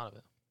got something out of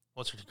it.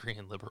 What's her degree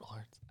in liberal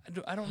arts?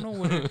 I don't know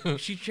what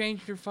she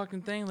changed her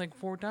fucking thing like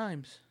 4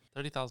 times.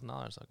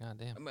 $30,000. Oh,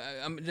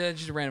 goddamn. That's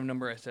just a random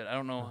number I said. I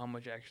don't know how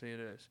much actually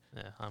it is.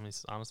 Yeah, I mean,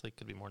 honestly, it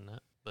could be more than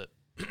that. But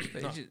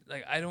it's just,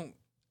 like, I don't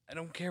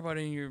care about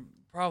any of your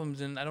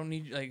problems, and I don't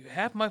need, like,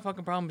 half my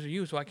fucking problems are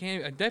you, so I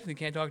definitely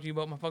can't talk to you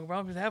about my fucking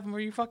problems. Half of them are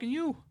you fucking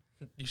you.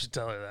 You should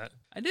tell her that.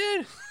 I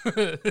did.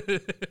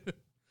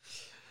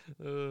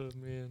 Oh,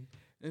 man.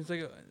 And it's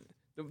like,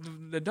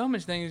 the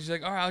dumbest thing is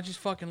like, all right, I'll just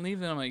fucking leave.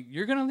 Then I'm like,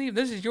 you're going to leave?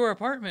 This is your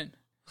apartment.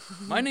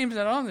 My name's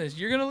not on this.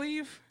 You're going to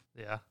leave?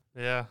 Yeah.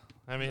 Yeah.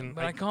 I mean.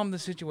 But I calmed the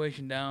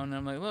situation down, and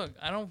I'm like, look,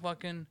 I don't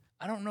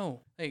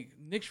know. Like,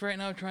 Nick's right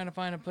now trying to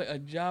find a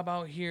job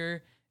out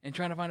here and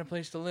trying to find a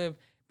place to live,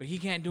 but he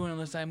can't do it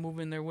unless I move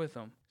in there with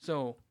him.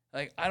 So,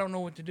 like, I don't know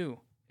what to do.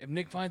 If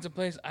Nick finds a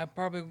place, I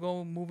probably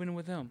go move in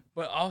with him.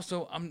 But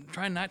also, I'm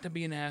trying not to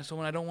be an asshole,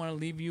 and I don't want to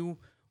leave you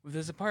with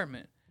this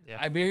apartment. Yeah.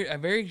 I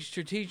very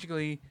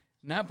strategically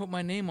not put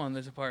my name on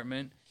this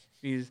apartment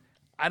because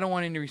I don't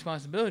want any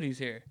responsibilities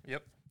here.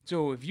 Yep.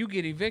 So if you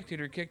get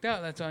evicted or kicked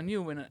out, that's on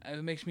you, and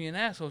it makes me an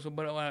asshole. So,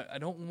 but I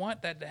don't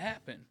want that to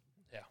happen.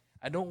 Yeah.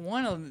 I don't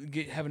want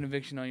to have an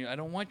eviction on you. I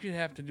don't want you to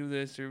have to do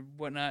this or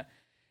whatnot.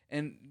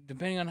 And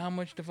depending on how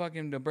much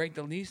to break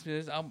the lease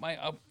is,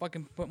 I'll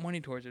fucking put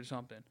money towards it or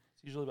something.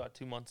 It's usually about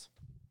 2 months.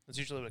 That's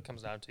usually what it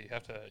comes down to. You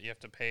have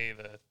to pay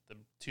the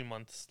 2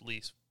 months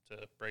lease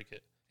to break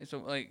it. And so,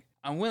 like,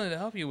 I'm willing to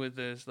help you with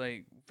this,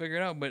 like, figure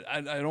it out, but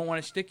I don't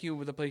want to stick you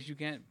with a place you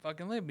can't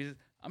fucking live because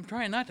I'm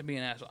trying not to be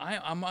an asshole.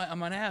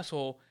 I'm an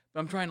asshole, but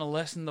I'm trying to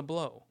lessen the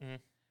blow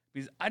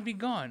because I'd be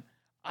gone.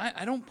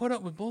 I don't put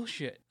up with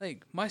bullshit.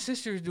 Like, my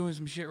sister's doing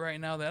some shit right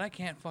now that I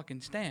can't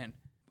fucking stand.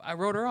 I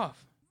wrote her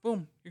off.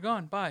 Boom, you're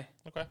gone. Bye.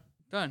 Okay.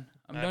 Done.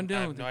 I'm done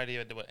dealing with it. I have no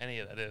idea what any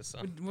of that is. So.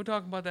 We'll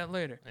talk about that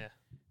later. Yeah.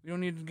 We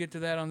don't need to get to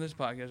that on this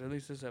podcast, or at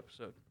least this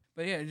episode.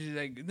 But yeah, just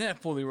like that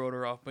fully wrote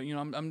her off. But you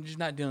know, I'm just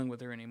not dealing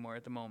with her anymore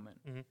at the moment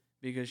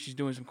because she's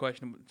doing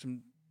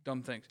some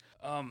dumb things.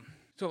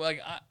 So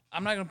like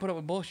I'm not gonna put up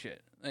with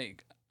bullshit.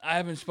 Like I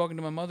haven't spoken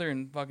to my mother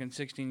in fucking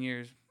 16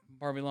 years,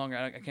 probably longer.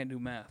 I can't do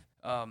math.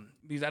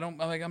 Because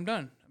I'm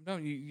done.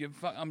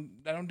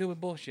 I don't deal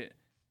with bullshit.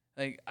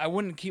 Like I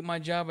wouldn't keep my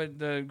job at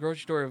the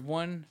grocery store if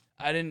one,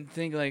 I didn't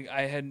think like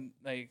I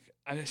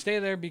stay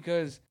there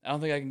because I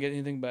don't think I can get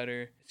anything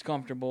better. It's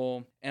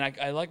comfortable and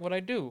I like what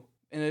I do.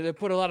 And they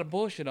put a lot of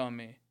bullshit on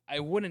me.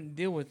 I wouldn't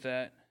deal with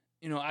that.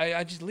 You know,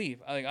 I just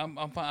leave. I'm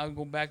fine. I'll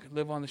go back,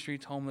 live on the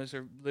streets, homeless,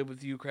 or live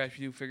with you, crash with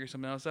you, figure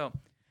something else out.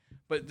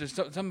 But there's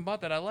something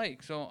about that I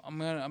like, so I'm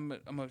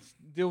gonna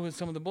deal with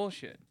some of the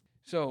bullshit.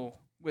 So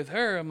with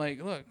her, I'm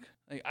like, look,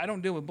 like I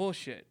don't deal with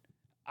bullshit.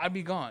 I'd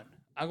be gone.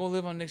 I go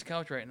live on Nick's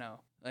couch right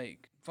now.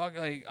 Like fuck,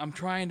 like I'm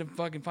trying to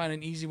fucking find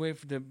an easy way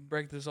to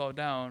break this all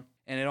down,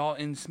 and it all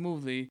ends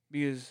smoothly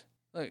because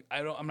look,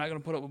 I'm not gonna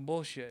put up with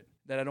bullshit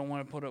that I don't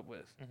want to put up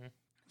with.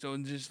 So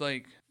just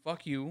like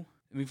fuck you.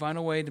 And we find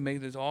a way to make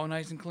this all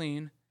nice and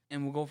clean,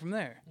 and we'll go from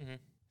there.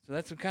 So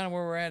that's kind of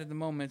where we're at the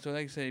moment. So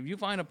like I said, if you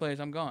find a place,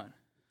 I'm gone.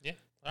 Yeah.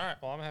 All right.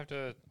 Well, I'm gonna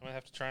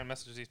have to try and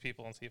message these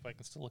people and see if I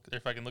can still look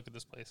at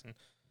this place and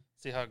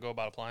see how I go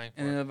about applying.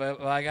 For and then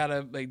if I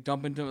gotta like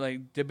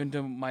dip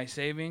into my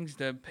savings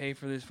to pay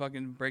for this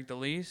fucking break the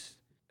lease,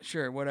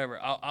 sure, whatever.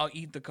 I'll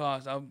eat the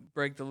cost. I'll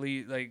break the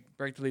lease.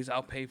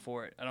 I'll pay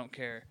for it. I don't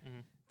care.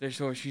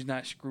 So she's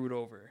not screwed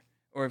over,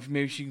 or if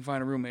maybe she can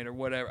find a roommate or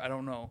whatever. I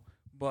don't know,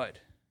 but.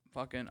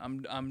 Fucking,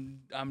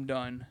 I'm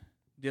done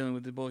dealing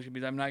with the bullshit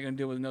because I'm not gonna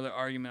deal with another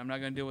argument. I'm not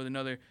gonna deal with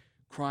another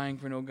crying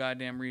for no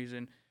goddamn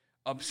reason,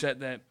 upset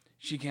that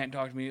she can't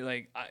talk to me.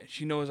 Like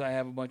she knows I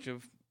have a bunch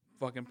of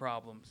fucking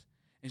problems,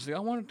 and she's like,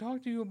 I want to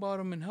talk to you about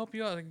them and help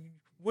you out. Like,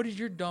 what is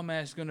your dumb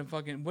ass gonna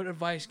fucking? What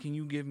advice can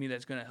you give me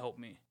that's gonna help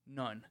me?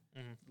 None.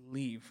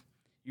 Leave.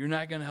 You're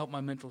not gonna help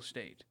my mental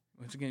state.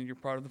 Once again, you're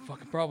part of the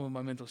fucking problem with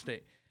my mental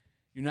state.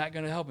 You're not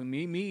gonna help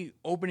me. Me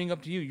opening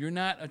up to you. You're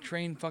not a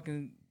trained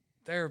fucking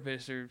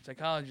therapist or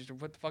psychologist or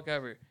what the fuck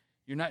ever.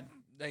 You're not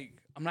like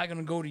I'm not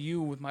gonna go to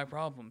you with my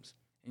problems,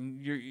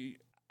 and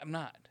I'm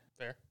not.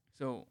 Fair.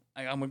 So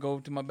I'm gonna go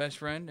to my best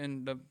friend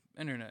and the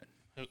internet.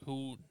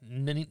 Who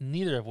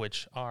neither of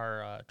which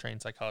are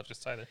trained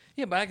psychologists either.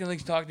 Yeah, but I can at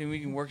least talk to him. We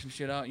can work some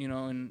shit out, you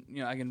know, and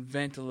you know I can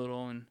vent a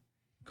little and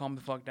calm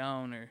the fuck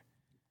down, or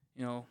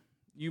you know.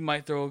 You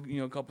might throw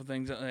a couple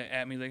things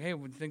at me like, hey,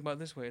 what do you think about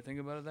this way? Think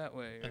about it that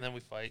way. And then we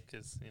fight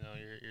because you know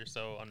you're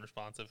so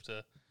unresponsive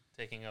to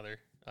taking other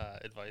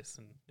advice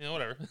and you know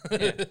whatever.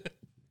 Yeah.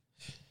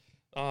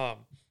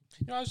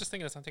 You know, I was just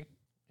thinking of something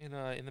in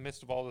the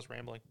midst of all this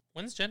rambling.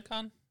 When's Gen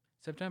Con?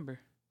 September.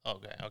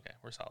 Okay,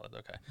 we're solid.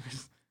 Okay,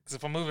 because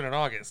if I'm moving in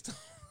August,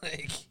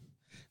 like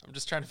I'm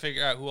just trying to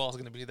figure out who all's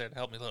going to be there to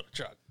help me load a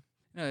truck.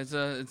 No, it's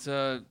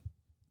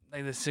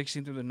like the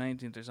 16th or the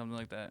 19th or something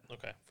like that.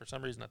 Okay, for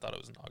some reason I thought it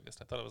was in August.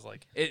 I thought it was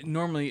like it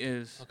normally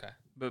is. Okay,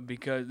 but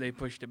because they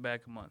pushed it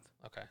back a month.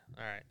 Okay,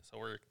 all right. So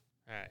we're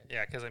all right.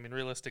 Yeah, because I mean,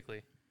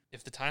 realistically.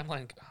 If the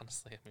timeline,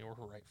 honestly, I mean, we're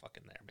right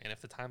fucking there, man. If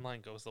the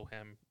timeline goes the way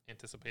I'm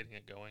anticipating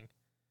it going,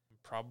 I'm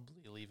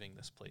probably leaving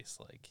this place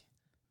like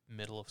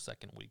middle of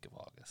second week of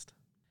August.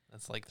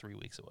 That's like 3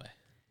 weeks away.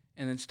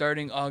 And then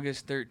starting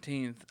August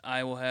 13th,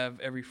 I will have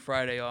every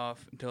Friday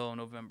off until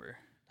November.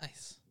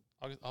 Nice.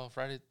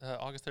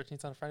 August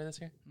 13th on a Friday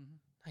this year?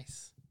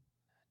 Nice.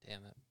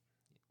 Damn it.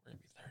 We're going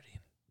to be 30.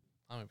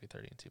 I'm going to be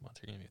 30 in 2 months.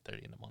 You're going to be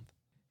 30 in a month.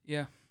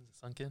 Yeah. Is it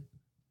sunk in? Do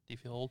you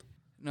feel old?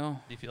 No.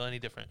 Do you feel any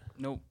different?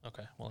 Nope.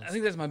 Okay. Well, I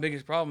think that's my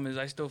biggest problem is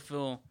I still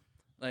feel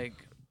like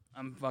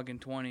I'm fucking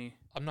 20.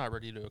 I'm not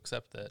ready to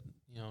accept that,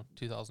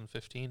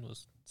 2015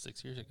 was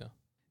 6 years ago.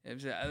 I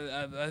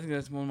think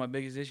that's one of my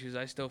biggest issues.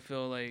 I still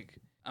feel like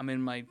I'm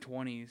in my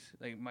 20s.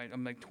 Like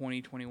I'm like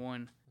 20,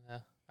 21. Yeah.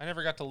 I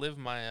never got to live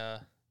my,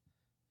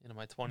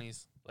 my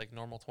 20s like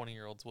normal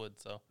 20-year-olds would.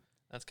 So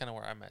that's kind of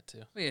where I'm at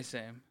too. Yeah,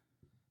 same.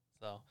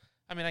 So,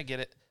 I mean, I get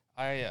it.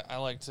 I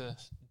like to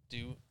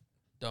do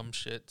dumb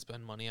shit,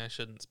 spend money I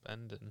shouldn't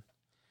spend, and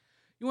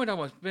You want to talk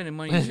about spending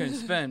money you shouldn't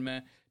spend,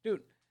 man.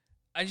 Dude,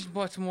 I just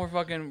bought some more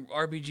fucking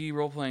RPG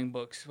role-playing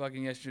books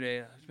fucking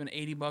yesterday. I spent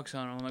 $80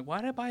 on them. I'm like,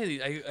 why did I buy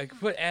these? I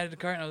added to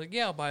cart, and I was like,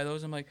 yeah, I'll buy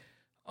those. I'm like,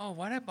 oh,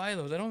 why did I buy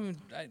those?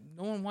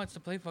 No one wants to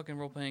play fucking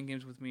role-playing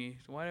games with me,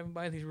 so why did I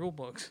buy these rule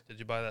books? Did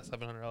you buy that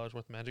 $700 worth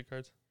of Magic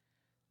cards?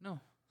 No.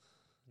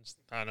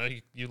 I don't know.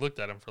 You looked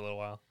at them for a little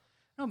while.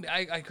 No,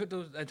 I took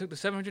the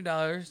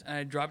 $700 and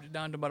I dropped it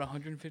down to about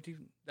 $150.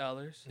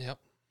 Yep.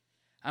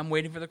 I'm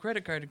waiting for the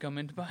credit card to come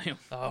in to buy them.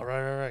 Oh,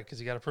 right.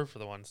 Because you got approved for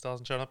the one. Still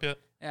hasn't shown up yet?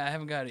 Yeah, I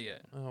haven't got it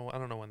yet. Oh, I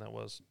don't know when that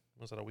was.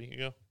 Was that a week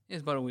ago?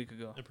 It's about a week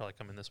ago. It'll probably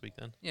come in this week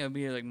then. Yeah, it'll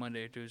be here like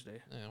Monday or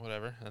Tuesday. Yeah,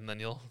 whatever. And then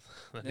you'll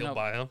I'll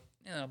buy them.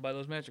 Yeah, I'll buy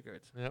those Magic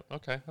cards. Yep.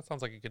 Okay. That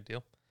sounds like a good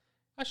deal.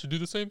 I should do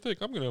the same thing.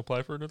 I'm going to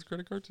apply for another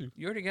credit card too.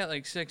 You already got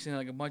like 6 and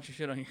like a bunch of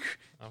shit on your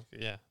Okay,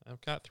 yeah, I've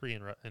got 3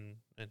 in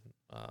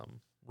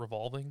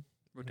revolving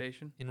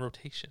rotation. in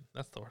rotation.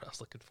 That's the word I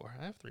was looking for.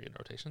 I have 3 in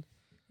rotation.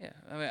 Yeah,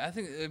 I mean, I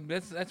think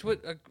that's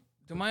what,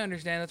 to my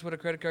understanding, that's what a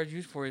credit card's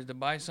used for, is to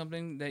buy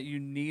something that you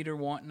need or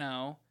want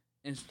now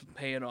and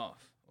pay it off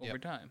over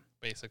time.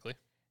 Basically.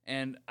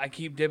 And I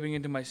keep dipping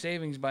into my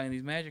savings buying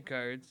these Magic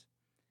cards,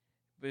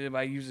 but if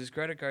I use this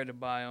credit card to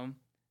buy them,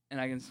 and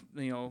I can,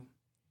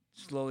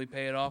 slowly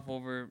pay it off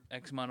over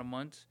X amount of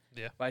months.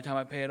 Yeah. By the time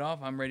I pay it off,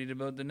 I'm ready to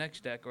build the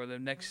next deck or the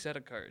next set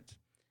of cards.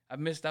 I've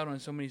missed out on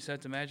so many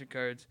sets of Magic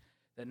cards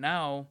that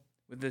now,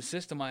 with the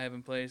system I have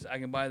in place, I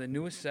can buy the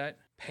newest set,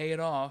 pay it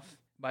off.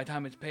 By the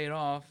time it's paid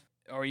off,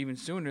 or even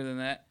sooner than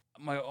that,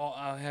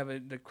 I'll have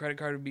the credit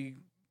card will be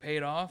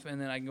paid off, and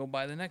then I can go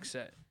buy the next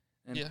set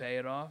and pay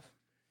it off.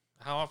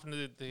 How often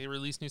do they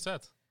release new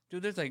sets?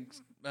 Dude, there's like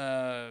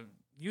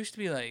used to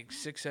be like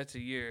 6 sets a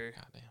year.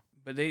 Goddamn.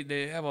 But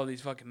they have all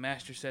these fucking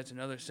master sets and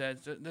other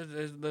sets.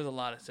 There's a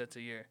lot of sets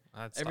a year.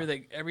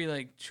 Every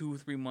like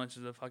 2-3 months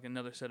is a fucking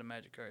another set of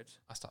Magic cards.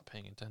 I stopped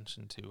paying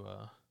attention to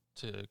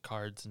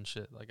cards and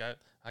shit. Like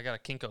I got a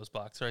Kinko's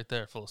box right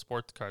there full of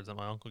sports cards that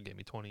my uncle gave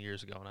me 20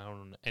 years ago, and I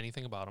don't know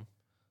anything about them.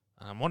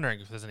 And I'm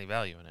wondering if there's any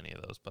value in any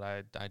of those, but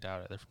I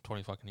doubt it. They're from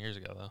 20 fucking years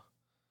ago though,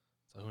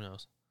 so who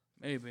knows?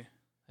 Maybe.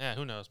 Yeah,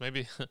 who knows?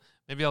 Maybe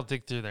I'll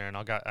dig through there and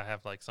I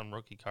have like some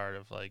rookie card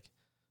of like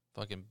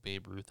fucking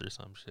Babe Ruth or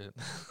some shit.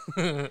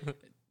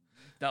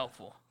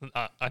 Doubtful.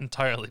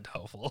 Entirely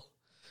doubtful.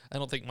 I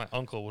don't think my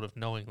uncle would have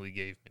knowingly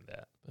gave me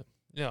that. But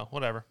yeah,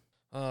 whatever.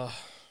 I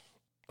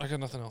got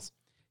nothing else.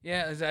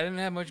 Yeah, I didn't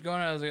have much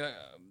going on. I was like,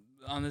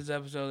 on this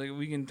episode, like,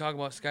 we can talk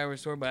about Skyward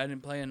Sword, but I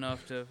didn't play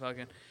enough to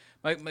fucking.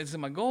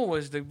 My goal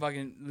was to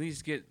fucking at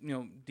least get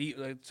deep,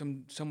 like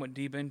somewhat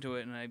deep into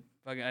it, and I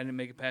didn't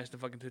make it past the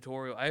fucking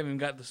tutorial. I haven't even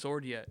got the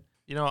sword yet.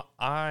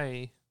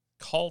 I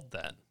called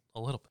that a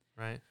little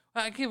bit, right?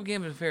 I gave the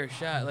game a fair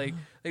shot. Like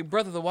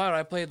Breath of the Wild,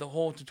 I played the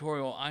whole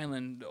tutorial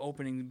island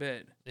opening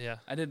bit. Yeah.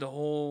 I did the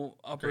whole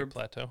Great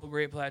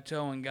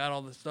Plateau and got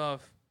all the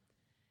stuff.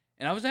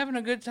 And I was having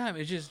a good time.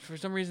 It's just, for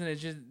some reason, it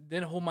just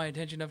didn't hold my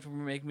attention enough to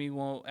make me,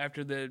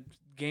 after the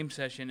game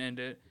session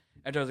ended,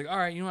 after I was like, all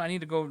right, I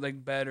need to go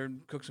like bed or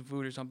cook some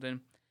food or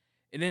something.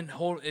 It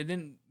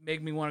didn't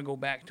make me want to go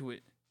back to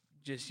it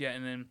just yet.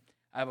 And then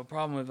I have a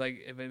problem with,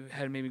 like, if it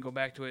had made me go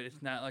back to it,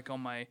 it's not like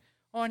on my,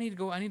 I need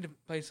to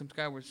play some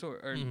Skyward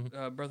Sword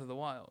or Breath of the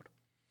Wild.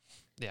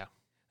 Yeah.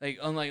 Like,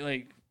 unlike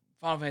like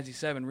Final Fantasy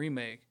VII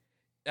Remake,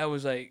 that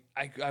was like,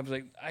 I was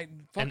like, I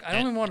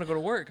don't even want to go to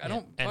work.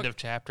 End of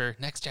chapter,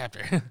 next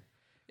chapter.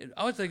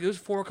 I was like, it was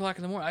 4:00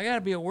 in the morning. I gotta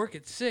be at work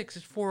at 6.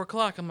 It's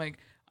 4:00. I'm like,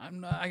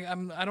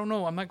 I don't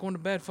know. I'm not going to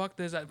bed. Fuck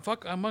this. I'm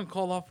gonna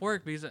call off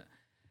work because,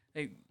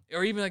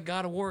 or even like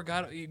God of War.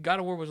 God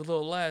of War was a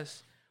little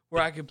less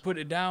where I could put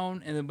it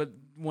down, and then but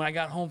when I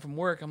got home from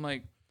work, I'm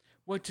like,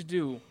 what to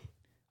do?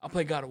 I'll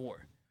play God of War.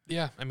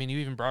 Yeah, I mean, you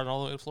even brought it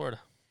all the way to Florida.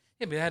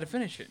 Yeah, but I had to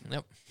finish it.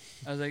 Yep.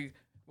 I was like,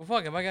 well,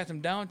 fuck, if I got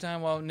some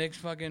downtime while Nick's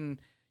fucking,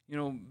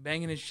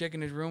 banging his chick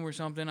in his room or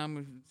something, I'm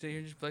going to sit here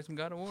and just play some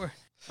God of War.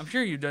 I'm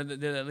sure you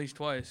did that at least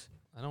twice.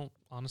 I don't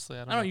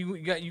know.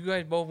 You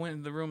guys both went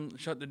in the room,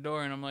 shut the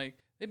door, and I'm like,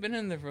 they've been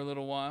in there for a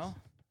little while.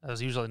 That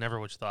was usually never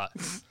what you thought.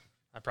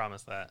 I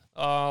promise that.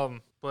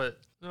 But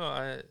no,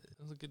 it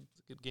was a good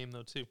game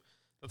though too.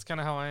 That's kind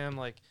of how I am.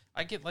 Like,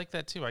 I get like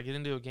that too. I get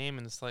into a game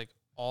and it's like,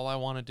 all I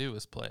want to do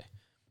is play.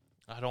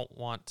 I don't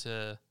want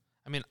to.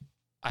 I mean,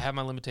 I have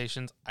my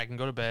limitations. I can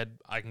go to bed.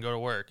 I can go to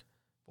work.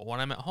 But when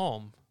I'm at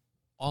home,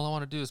 all I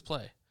want to do is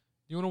play. Do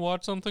you want to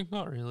watch something?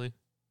 Not really.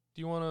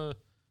 Do you want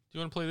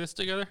to play this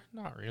together?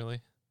 Not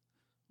really.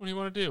 What do you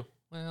want to do?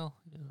 Well,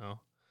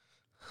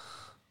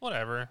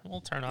 whatever.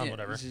 We'll turn on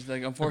whatever. It's just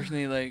like,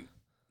 unfortunately, like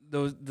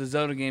the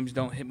Zelda games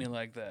don't hit me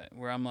like that.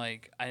 Where I'm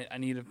like, I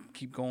need to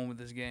keep going with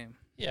this game.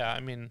 Yeah,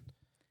 I mean,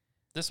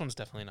 this one's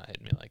definitely not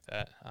hitting me like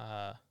that.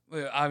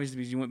 Well, obviously,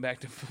 because you went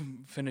back to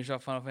finish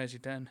off Final Fantasy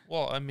X.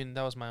 Well, I mean,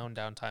 that was my own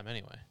downtime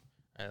anyway.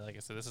 Right? Like I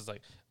said, this is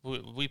like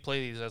we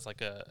play these as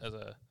like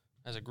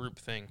as a group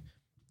thing.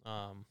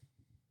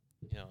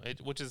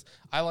 Which is,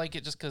 I like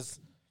it just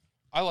because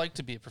I like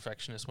to be a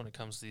perfectionist when it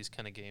comes to these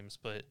kind of games.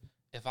 But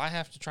if I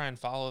have to try and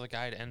follow the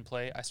guide and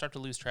play, I start to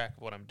lose track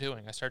of what I'm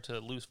doing. I start to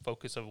lose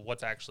focus of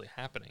what's actually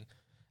happening.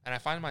 And I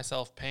find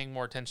myself paying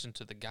more attention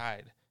to the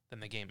guide than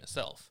the game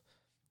itself.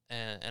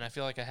 And I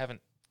feel like I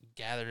haven't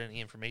gathered any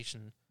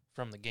information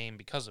from the game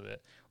because of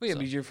it. Well, yeah,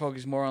 because you're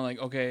focused more on, like,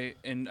 okay,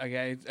 and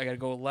I got to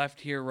go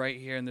left here, right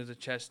here, and there's a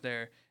chest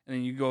there. And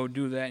then you go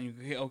do that, and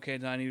you go, okay,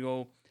 now I need to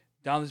go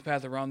down this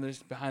path, around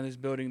this, behind this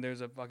building,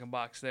 there's a fucking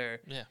box there.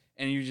 Yeah.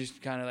 And you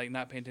just kind of, like,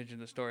 not paying attention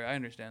to the story. I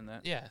understand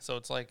that. Yeah, so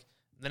it's like,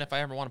 then if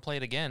I ever want to play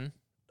it again,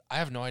 I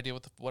have no idea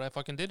what I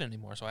fucking did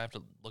anymore, so I have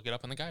to look it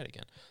up in the guide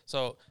again.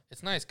 So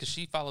it's nice because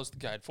she follows the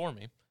guide for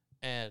me,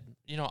 and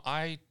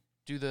I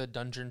do the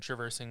dungeon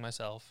traversing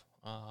myself.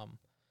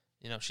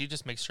 She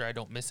just makes sure I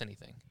don't miss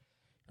anything.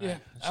 Yeah,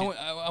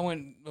 I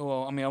went.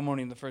 Well, I mean, I'm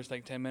only in the first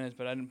like 10 minutes,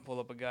 but I didn't pull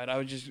up a guide. I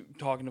was just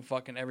talking to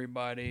fucking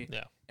everybody.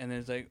 Yeah, and then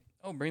it's like,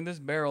 oh, bring this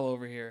barrel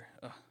over here.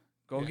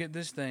 Go get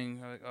this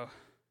thing. I'm like, oh,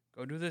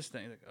 go do this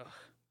thing. Like, ugh.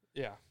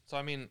 Yeah. So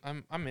I mean,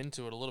 I'm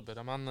into it a little bit.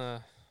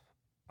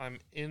 I'm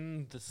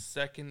in the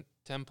second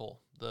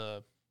temple,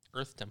 the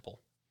Earth Temple,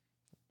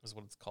 is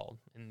what it's called,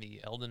 in the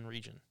Elden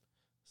region.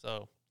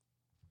 So,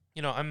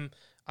 I'm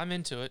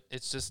into it.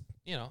 It's just,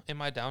 in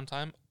my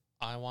downtime,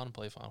 I want to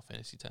play Final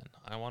Fantasy X.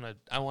 I want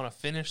to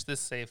finish this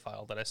save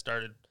file that I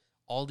started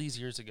all these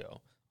years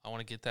ago. I want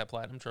to get that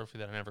platinum trophy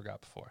that I never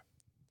got before.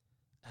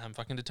 And I'm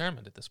fucking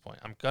determined at this point.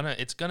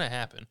 It's gonna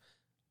happen.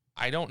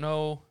 I don't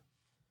know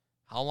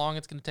how long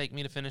it's gonna take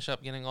me to finish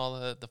up getting all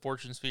the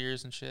fortune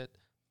spheres and shit.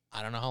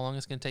 I don't know how long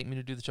it's gonna take me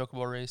to do the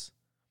chocobo race.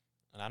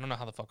 And I don't know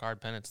how the fuck hard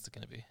penance is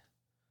gonna be.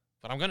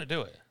 But I'm gonna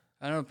do it.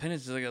 I don't know,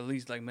 penance is like at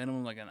least like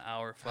minimum like an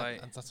hour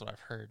fight. That's what I've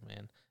heard,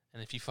 man.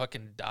 And if you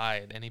fucking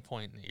die at any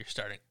point, you're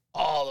starting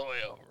all the way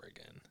over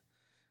again.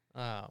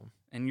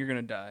 And you're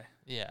gonna die.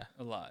 Yeah,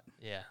 a lot.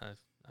 Yeah,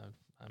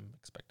 I'm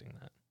expecting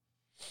that.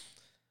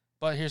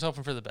 But here's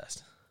hoping for the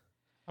best.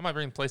 I might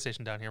bring the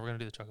PlayStation down here. We're gonna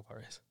do the chocobo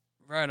race.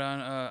 Right on.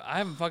 I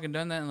haven't fucking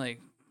done that in like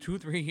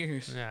 2-3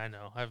 years. Yeah, I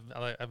know.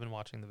 I've been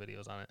watching the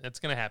videos on it. It's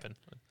gonna happen.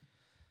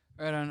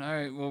 Right on. All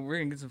right. Well, we're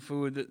gonna get some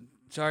food.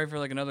 Sorry for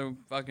like another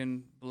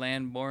fucking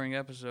bland, boring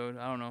episode.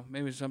 I don't know.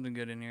 Maybe there's something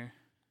good in here.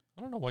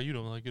 I don't know why you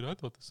don't like it. I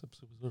thought this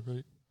episode was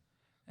alright.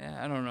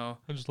 Yeah, I don't know.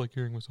 I just like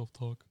hearing myself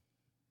talk.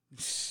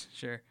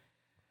 Sure.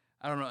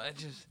 I don't know.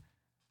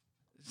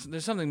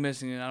 There's something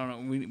missing, and I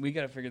don't know. We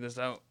got to figure this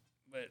out,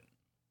 but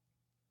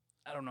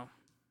I don't know.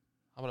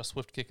 How about a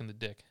swift kick in the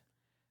dick?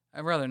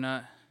 I'd rather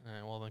not. All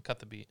right, well, then cut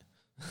the beat.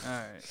 All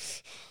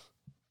right.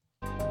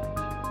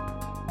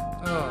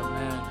 Oh,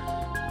 man.